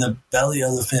Jonah in the belly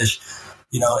of the fish,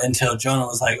 until Jonah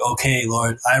was like, okay,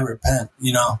 Lord, I repent,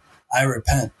 I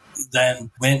repent. Then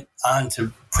went on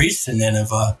to preach to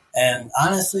Nineveh. And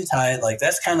honestly, Ty, like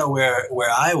that's kind of where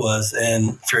I was.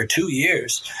 And for 2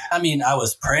 years, I mean, I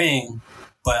was praying,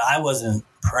 but I wasn't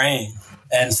praying.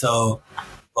 And so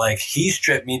like he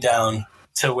stripped me down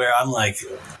to where I'm like,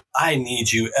 I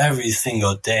need you every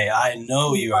single day. I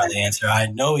know you are the answer. I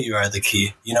know you are the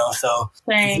key, so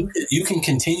you can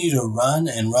continue to run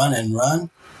and run and run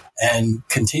and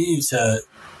continue to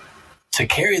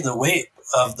carry the weight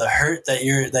of the hurt that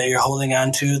you're holding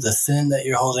on to, the sin that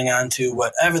you're holding on to,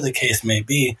 whatever the case may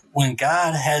be. When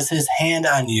God has his hand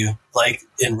on you, like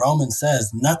in Romans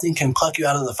says, nothing can pluck you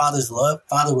out of the Father's love.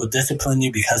 Father will discipline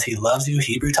you because he loves you.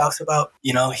 Hebrew talks about,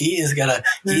 he is gonna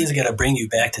bring you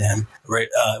back to him, right?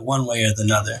 One way or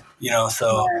another,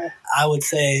 so I would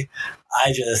say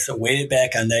I just waited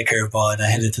back on that curveball and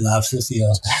I hit it to the opposite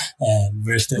field, and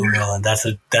we're still rolling. That's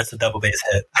a double base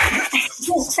hit.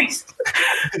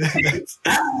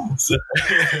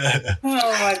 Oh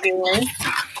my goodness.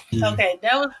 Okay,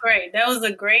 that was great. That was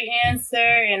a great answer,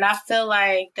 and I feel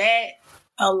like that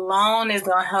alone is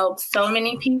going to help so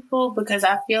many people, because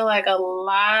I feel like a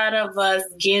lot of us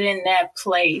get in that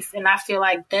place, and I feel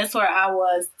like that's where I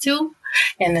was too,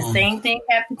 and the same thing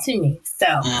happened to me. So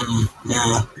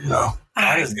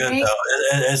that is good though.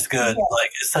 It's good. Yeah. Like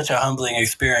it's such a humbling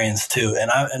experience too, and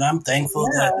I'm thankful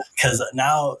that, because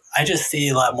now I just see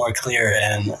a lot more clear,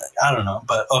 and I don't know,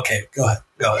 but okay, go ahead.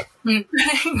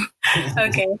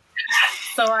 Okay,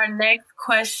 so our next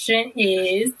question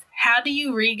is, how do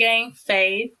you regain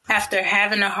faith after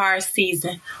having a hard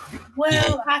season?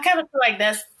 Well, I kind of feel like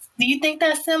do you think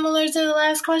that's similar to the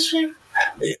last question?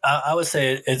 I would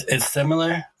say it's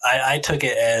similar. I took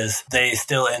it as they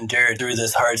still endured through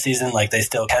this hard season. Like they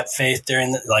still kept faith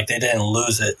like they didn't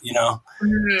lose it,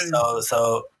 Mm-hmm.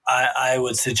 So I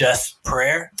would suggest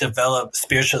prayer. Develop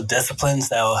spiritual disciplines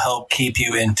that will help keep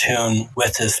you in tune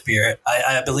with his spirit.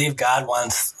 I believe God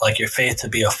wants like your faith to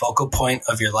be a focal point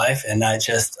of your life and not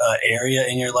just an area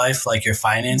in your life, like your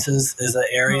finances is an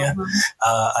area. Mm-hmm.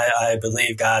 I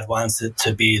believe God wants it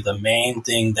to be the main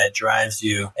thing that drives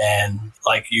you and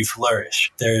like you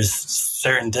flourish. There's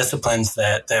certain disciplines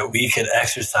that we could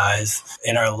exercise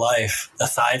in our life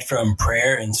aside from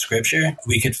prayer and scripture.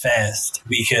 We could fast.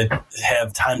 We could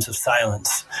have times times of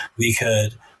silence. We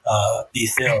could be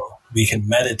still. We could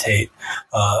meditate.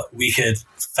 We could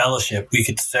fellowship. We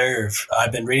could serve.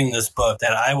 I've been reading this book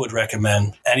that I would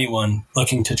recommend anyone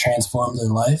looking to transform their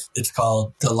life. It's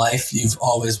called The Life You've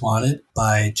Always Wanted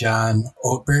by John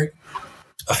Ortberg.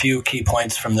 A few key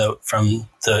points from the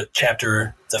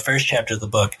chapter, the first chapter of the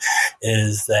book,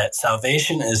 is that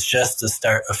salvation is just the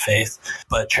start of faith,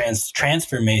 but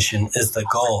transformation is the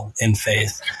goal in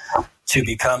faith, to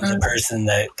become the person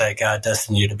that God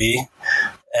destined you to be.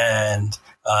 And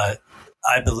I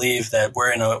believe that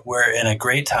we're in a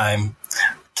great time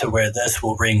to where this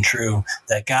will ring true,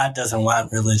 that God doesn't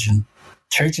want religion.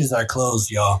 Churches are closed,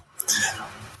 y'all.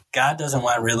 God doesn't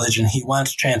want religion. He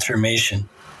wants transformation.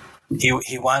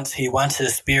 He wants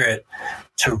his spirit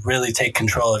to really take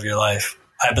control of your life.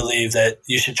 I believe that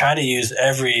you should try to use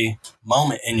every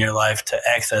moment in your life to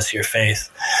access your faith.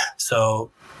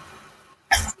 So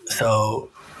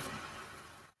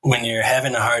when you're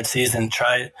having a hard season,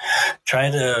 try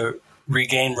to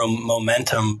regain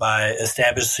momentum by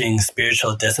establishing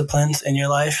spiritual disciplines in your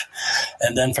life.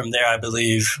 And then from there, I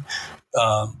believe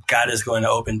God is going to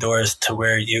open doors to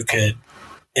where you could,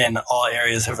 in all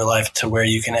areas of your life, to where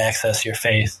you can access your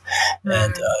faith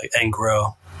and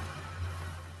grow.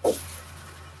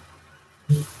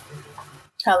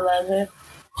 I love it.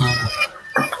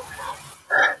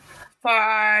 For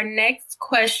our next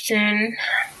question,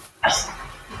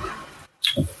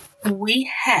 we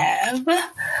have: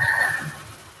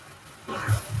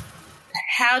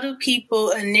 how do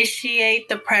people initiate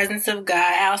the presence of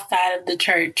God outside of the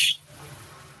church?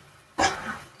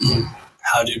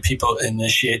 How do people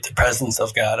initiate the presence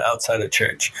of God outside of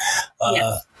church?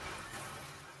 Yes.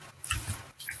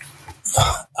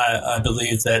 I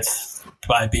believe that's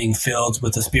by being filled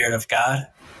with the Spirit of God.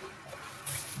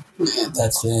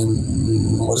 That's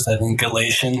in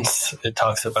Galatians. It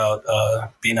talks about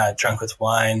be not drunk with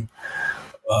wine,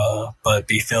 but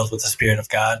be filled with the Spirit of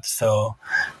God. So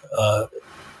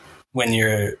when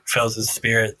you're filled with the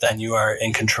Spirit, then you are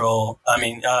in control.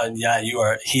 You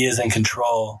are. He is in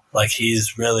control. Like,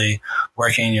 he's really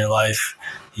working in your life.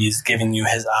 He's giving you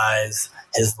his eyes,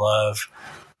 his love,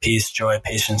 peace, joy,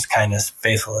 patience, kindness,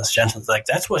 faithfulness, gentleness. Like,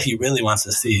 that's what he really wants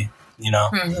to see. He's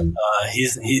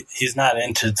not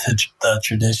into the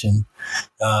tradition.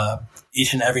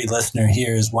 Each and every listener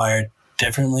here is wired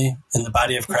differently in the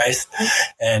body of Christ,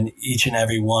 and each and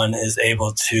every one is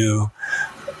able to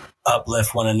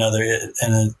uplift one another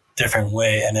in a different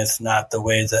way. And it's not the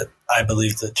way that I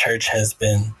believe the church has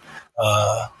been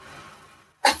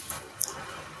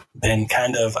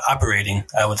kind of operating,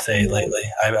 I would say, lately.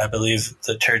 I believe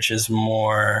the church is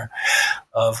more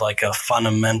of like a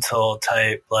fundamental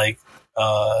type, like,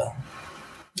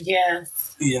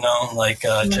 yes, just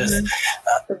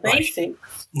the basics.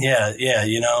 And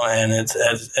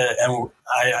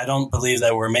I don't believe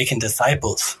that we're making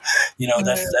disciples.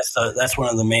 That's one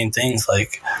of the main things.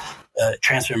 Like,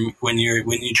 when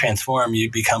you transform, you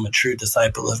become a true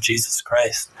disciple of Jesus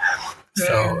Christ.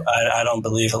 So I don't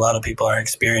believe a lot of people are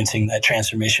experiencing that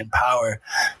transformation power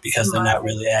because they're not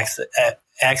really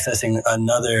accessing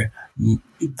another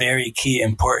very key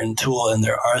important tool in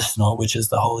their arsenal, which is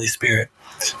the Holy Spirit.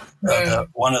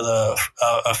 One of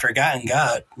a forgotten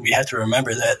God. We have to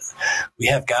remember that we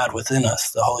have God within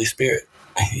us, the Holy Spirit.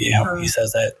 He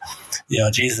says that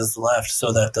Jesus left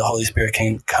so that the Holy Spirit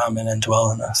can come in and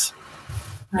dwell in us.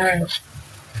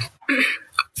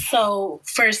 So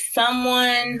for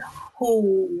someone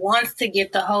who wants to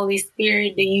get the Holy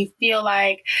Spirit, do you feel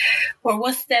like, or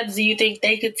what steps do you think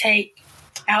they could take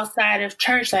outside of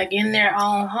church, like in their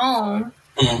own home,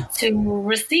 to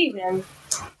receive him?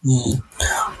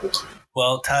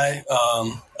 Well, Ty,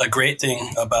 a great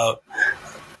thing about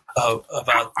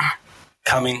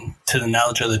coming to the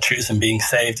knowledge of the truth and being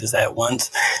saved is that once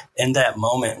in that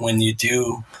moment when you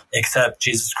do accept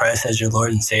Jesus Christ as your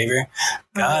Lord and Savior,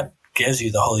 God gives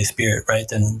you the Holy Spirit right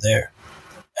then and there.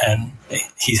 And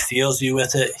he seals you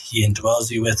with it. He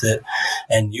indwells you with it,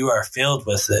 and you are filled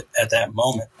with it at that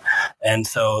moment. And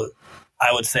so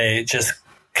I would say just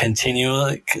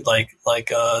continually,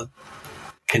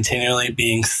 continually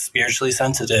being spiritually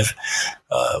sensitive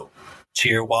to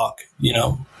your walk,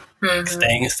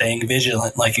 staying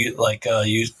vigilant, like you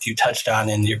touched on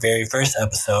in your very first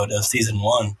episode of season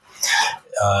 1,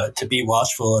 to be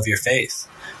watchful of your faith.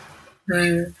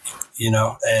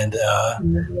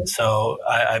 So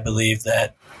I believe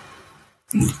that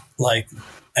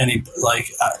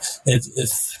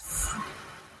it's,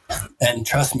 and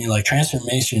trust me, like,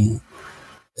 transformation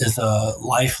is a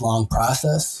lifelong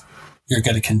process. you're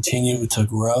going to continue to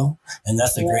grow. And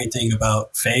that's the great thing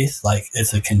about faith. Like,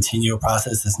 it's a continual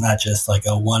process. It's not just like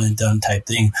a one and done type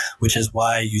thing, which is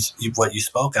why what you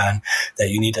spoke on, that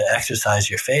you need to exercise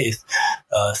your faith,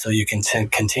 so you can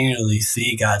continually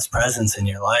see God's presence in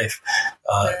your life.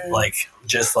 Like,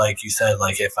 just like you said,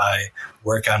 like, if I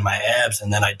work on my abs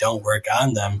and then I don't work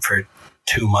on them for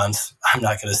 2 months, I'm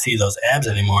not going to see those abs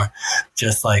anymore.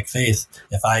 Just like faith,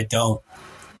 if I don't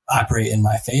operate in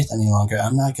my faith any longer,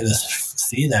 I'm not going to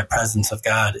see that presence of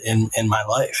God in my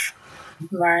life.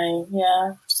 Right.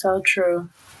 Yeah. So true.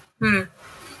 That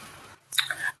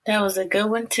was a good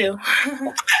one too.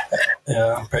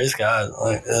 Yeah. Praise God.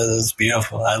 Like, it's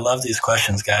beautiful. I love these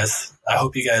questions, guys. I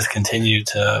hope you guys continue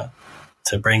to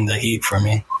bring the heat for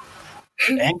me.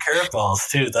 And curveballs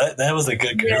too. That was a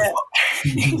good curveball.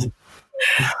 Yeah.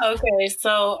 Okay.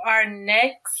 So our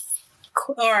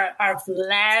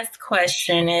last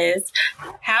question is,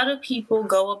 how do people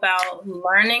go about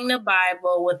learning the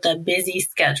Bible with a busy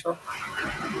schedule?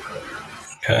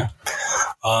 Okay.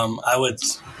 I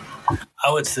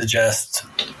would suggest,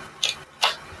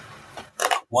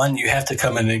 one, you have to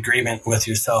come in agreement with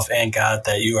yourself and God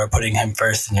that you are putting Him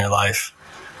first in your life.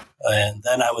 And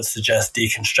then I would suggest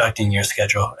deconstructing your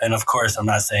schedule. And of course, I'm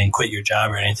not saying quit your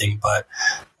job or anything, but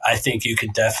I think you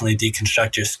can definitely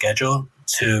deconstruct your schedule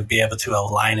to be able to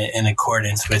align it in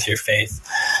accordance with your faith.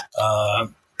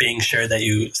 Being sure that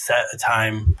you set a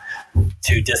time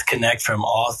to disconnect from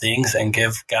all things and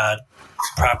give God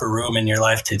proper room in your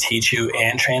life to teach you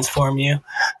and transform you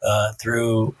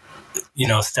through,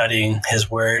 studying His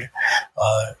Word,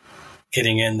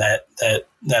 getting in that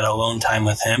alone time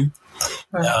with Him.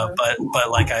 But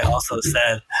like I also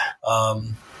said,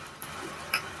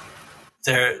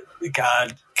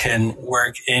 God can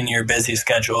work in your busy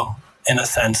schedule in a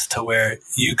sense to where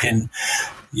you can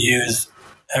use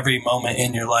every moment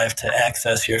in your life to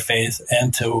access your faith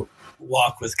and to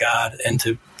walk with God and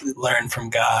to learn from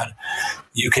God.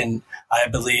 I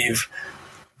believe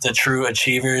the true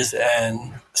achievers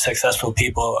and successful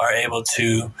people are able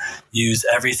to use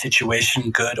every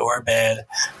situation, good or bad,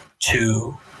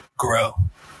 to grow.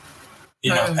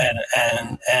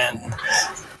 And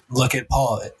look at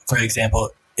Paul, for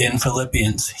example, in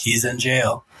Philippians. He's in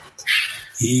jail.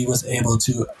 He was able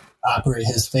to operate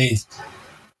his faith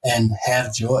and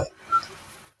have joy.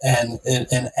 And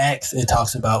in Acts, it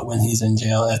talks about when he's in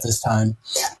jail at this time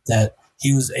that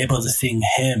he was able to sing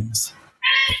hymns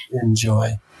in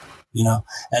joy,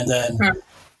 And then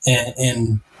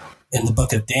in the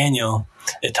book of Daniel,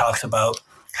 it talks about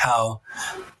how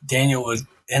Daniel was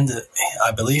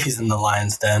I believe he's in the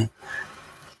lion's den.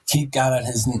 He got on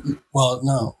his,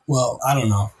 I don't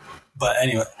know. But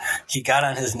anyway, he got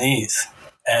on his knees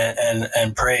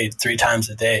and prayed 3 times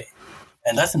a day.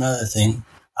 And that's another thing.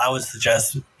 I would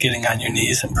suggest getting on your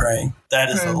knees and praying. That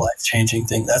is a life-changing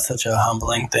thing. That's such a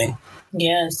humbling thing.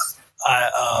 Yes.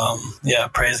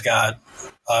 Praise God.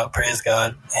 Praise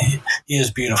God. He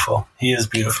is beautiful. He is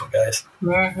beautiful, guys.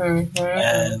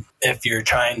 And if you're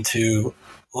trying to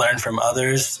learn from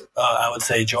others, I would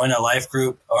say join a life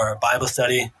group or a Bible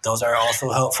study. Those are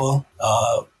also helpful.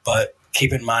 But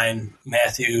keep in mind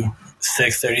Matthew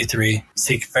 6:33,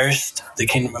 seek first the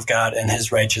kingdom of God and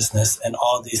His righteousness, and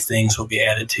all these things will be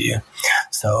added to you.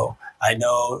 So I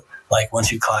know, like,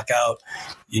 once you clock out,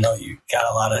 you got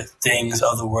a lot of things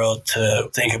of the world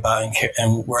to think about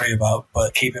and worry about,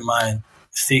 but keep in mind,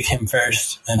 seek Him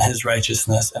first and His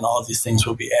righteousness, and all these things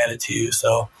will be added to you.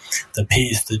 So the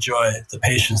peace, the joy, the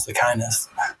patience, the kindness,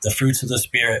 the fruits of the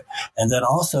Spirit, and then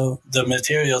also the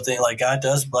material thing. Like, God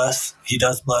does bless. He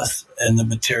does bless in the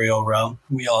material realm.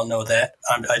 We all know that.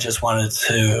 I just wanted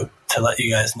to let you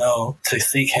guys know to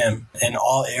seek Him in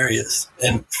all areas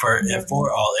and for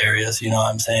all areas.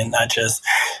 I'm saying, not just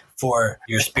for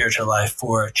your spiritual life,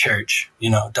 for church.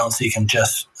 Don't seek Him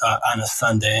just on a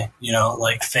Sunday.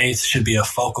 Like, faith should be a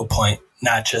focal point,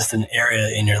 not just an area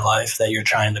in your life that you're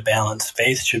trying to balance.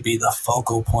 Faith should be the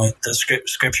focal point. The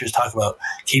scriptures talk about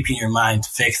keeping your mind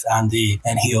fixed on Thee,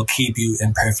 and He'll keep you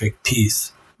in perfect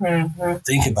peace.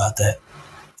 Think about that.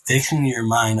 Fixing your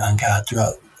mind on God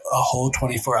throughout a whole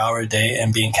 24-hour day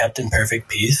and being kept in perfect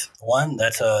peace. One,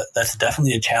 that's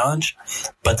definitely a challenge.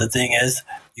 But the thing is,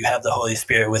 you have the Holy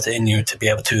Spirit within you to be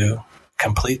able to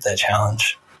complete that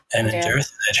challenge and endure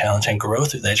through that challenge and grow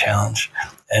through that challenge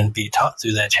and be taught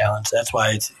through that challenge. That's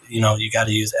why it's, you got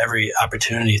to use every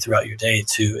opportunity throughout your day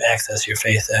to access your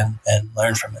faith and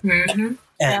learn from it.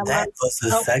 And that was the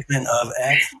segment of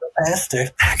Ask the Pastor.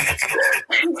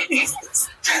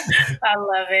 I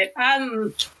love it.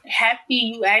 happy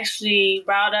you actually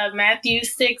brought up Matthew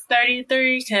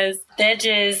 6:33, because that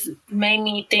just made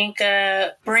me think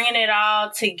of bringing it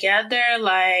all together.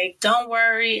 Like, don't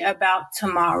worry about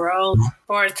tomorrow.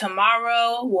 For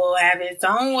tomorrow will have its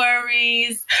own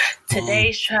worries.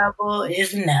 Today's trouble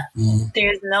is enough.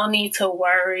 There's no need to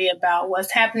worry about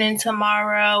what's happening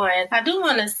tomorrow. And I do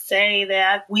want to say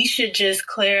that we should just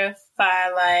clarify,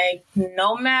 like,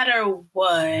 no matter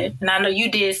what, and I know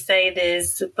you did say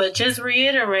this, but just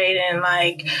reiterating,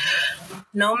 like,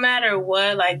 no matter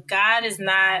what, like, God is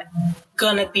not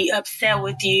gonna be upset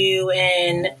with you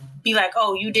and be like,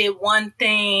 oh, you did one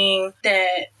thing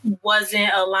that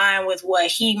wasn't aligned with what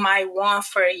he might want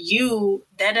for you.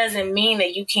 That doesn't mean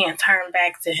that you can't turn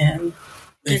back to him.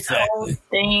 This whole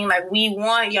thing, like, we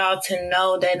want y'all to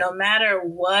know that no matter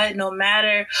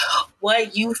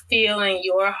what you feel in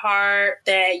your heart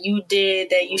that you did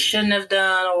that you shouldn't have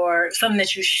done, or something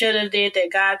that you should have did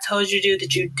that God told you to do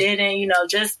that you didn't, you know,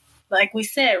 just like we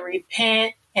said,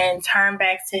 repent and turn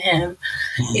back to him.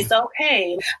 It's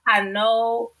okay. I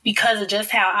know, because of just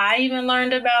how I even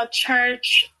learned about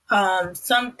church,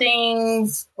 some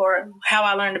things, or how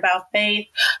I learned about faith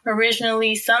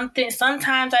originally,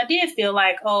 sometimes I did feel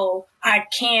like, oh, I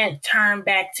can't turn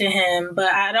back to him,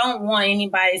 but I don't want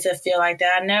anybody to feel like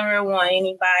that. I never want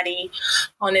anybody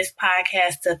on this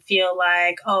podcast to feel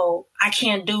like, oh, I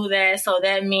can't do that, so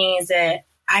that means that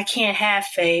I can't have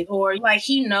faith, or like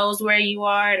he knows where you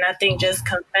are. And I think just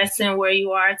confessing where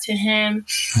you are to him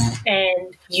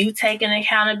and you taking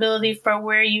accountability for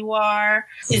where you are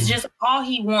is just all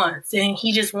he wants. And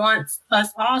he just wants us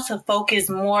all to focus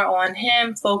more on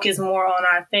him, focus more on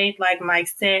our faith, like Mike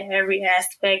said, every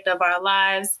aspect of our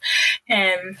lives.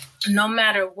 And no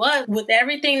matter what, with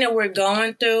everything that we're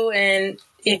going through, and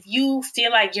if you feel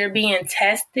like you're being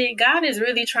tested, God is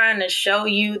really trying to show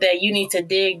you that you need to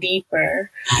dig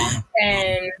deeper.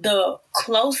 And the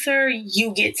closer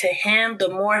you get to him, the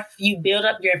more you build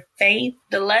up your faith,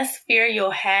 the less fear you'll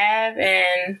have,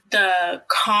 and the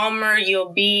calmer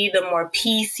you'll be, the more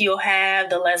peace you'll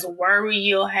have, the less worry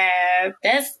you'll have.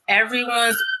 That's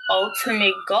everyone's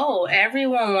ultimate goal.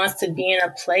 Everyone wants to be in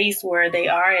a place where they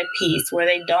are at peace, where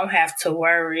they don't have to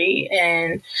worry.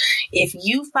 And if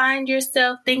you find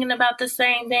yourself thinking about the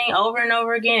same thing over and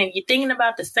over again, if you're thinking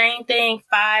about the same thing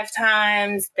 5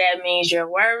 times, that means you're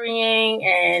worrying.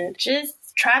 And just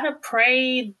try to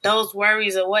pray those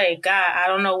worries away. God, I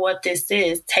don't know what this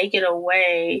is. Take it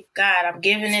away. God, I'm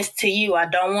giving this to you. I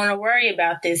don't want to worry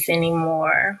about this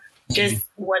anymore. Just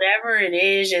whatever it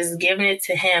is, just giving it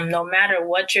to him. No matter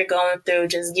what you're going through,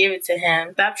 just give it to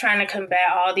him. Stop trying to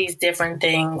combat all these different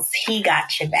things. He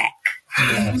got your back.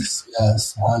 Yes,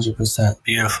 100%.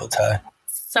 Beautiful, Ty.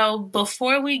 So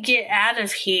before we get out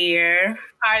of here,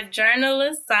 our journal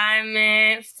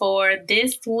assignment for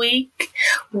this week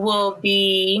will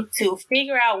be to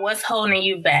figure out what's holding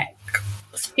you back.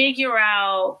 Figure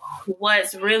out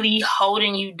what's really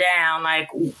holding you down. Like,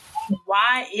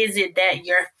 why is it that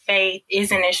your faith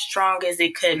isn't as strong as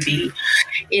it could be?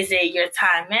 Is it your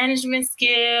time management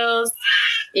skills?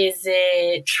 Is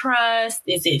it trust?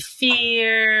 Is it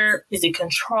fear? Is it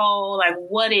control? Like,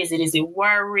 what is it? Is it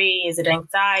worry? Is it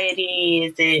anxiety?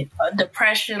 Is it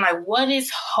depression? Like, what is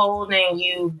holding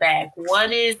you back?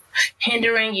 What is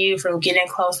hindering you from getting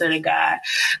closer to God?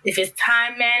 If it's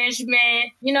time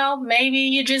management, you know, maybe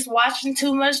you're just watching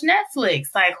too much Netflix.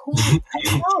 Like, who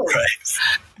knows?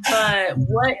 But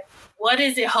what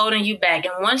is it holding you back?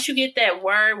 And once you get that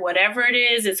word, whatever it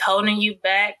is, it's holding you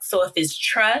back. So if it's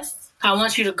trust, I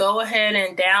want you to go ahead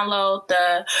and download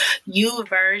the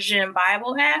YouVersion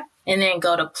Bible app, and then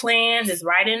go to plans. It's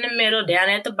right in the middle, down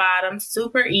at the bottom.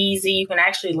 Super easy. You can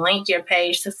actually link your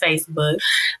page to Facebook.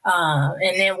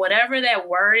 And then whatever that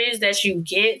word is that you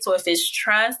get, so if it's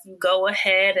trust, you go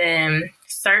ahead and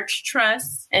search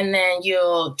trust, and then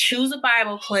you'll choose a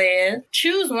Bible plan.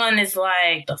 Choose one that's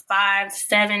like the 5 to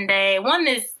 7 day. One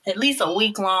is at least a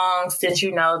week long, since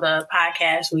you know the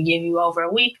podcast we give you over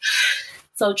a week.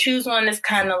 So choose one that's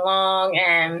kind of long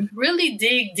and really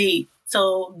dig deep.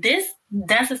 So this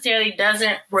necessarily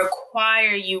doesn't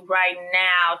require you right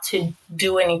now to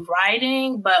do any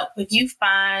writing, but if you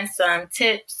find some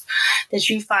tips that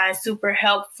you find super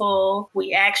helpful,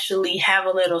 we actually have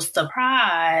a little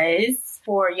surprise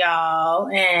for y'all,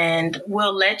 and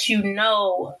we'll let you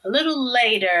know a little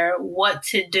later what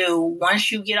to do.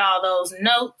 Once you get all those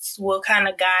notes, we'll kind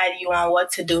of guide you on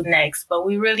what to do next. But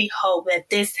we really hope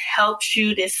that this helps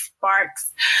you, this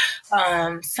sparks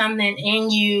something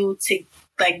in you to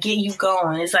like get you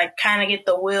going. It's like kind of get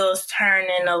the wheels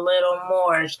turning a little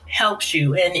more, helps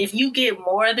you. And if you get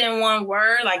more than one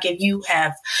word, like if you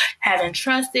have having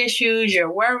trust issues, you're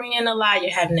worrying a lot,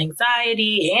 you're having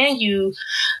anxiety, and you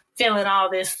feeling all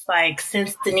this like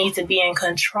sense the need to be in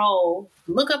control,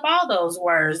 look up all those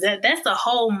words. That's a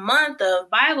whole month of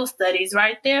Bible studies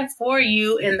right there for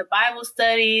you. In the Bible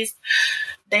studies,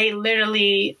 they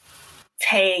literally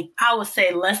take, I would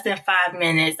say, less than 5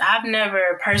 minutes. I've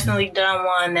never personally done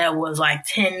one that was like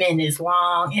 10 minutes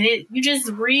long. And you just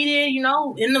read it, you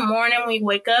know, in the morning when you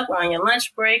wake up, on your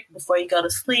lunch break, before you go to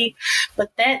sleep.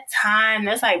 But that time,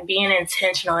 that's like being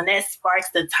intentional, and that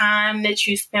sparks the time that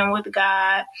you spend with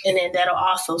God. And then that'll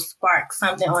also spark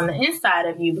something on the inside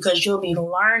of you, because you'll be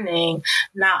learning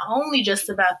not only just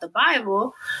about the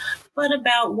Bible, but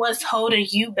about what's holding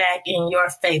you back in your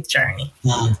faith journey.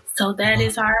 Mm-hmm. So that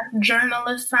is our journal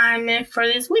assignment for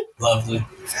this week. Lovely.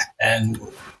 And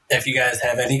if you guys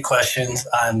have any questions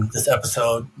on this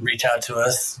episode, reach out to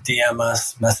us, DM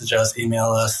us, message us, email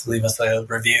us, leave us a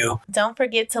review. Don't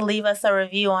forget to leave us a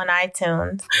review on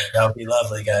iTunes. Yeah, that would be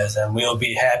lovely, guys. And we'll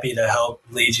be happy to help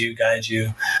lead you, guide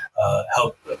you,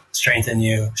 help strengthen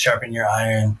you, sharpen your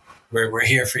iron. We're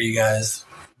here for you guys.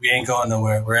 We ain't going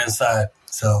nowhere. We're inside.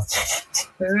 So,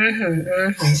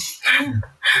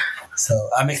 So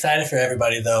I'm excited for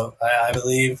everybody, though. I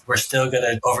believe we're still going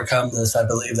to overcome this. I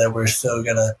believe that we're still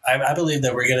going to, I believe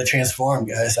that we're going to transform,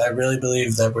 guys. I really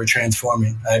believe that we're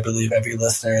transforming. I believe every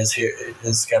listener is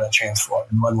going to transform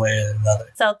in one way or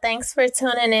another. So thanks for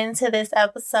tuning in to this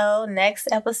episode. Next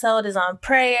episode is on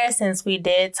prayer, since we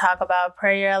did talk about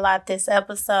prayer a lot this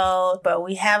episode, but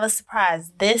we have a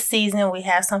surprise. This season, we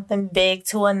have something big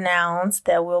to announce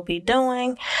that we'll be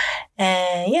doing.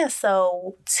 And yeah,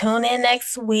 so tune in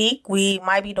next week. We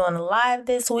might be doing a live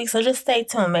this week, so just stay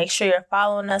tuned. Make sure you're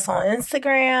following us on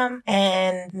Instagram,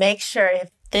 and make sure if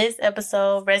this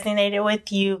episode resonated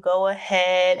with you, go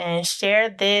ahead and share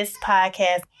this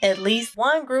podcast, at least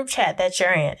one group chat that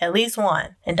you're in, at least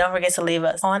one. And don't forget to leave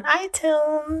us on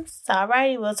iTunes.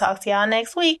 Alrighty, we'll talk to y'all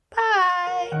next week.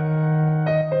 Bye.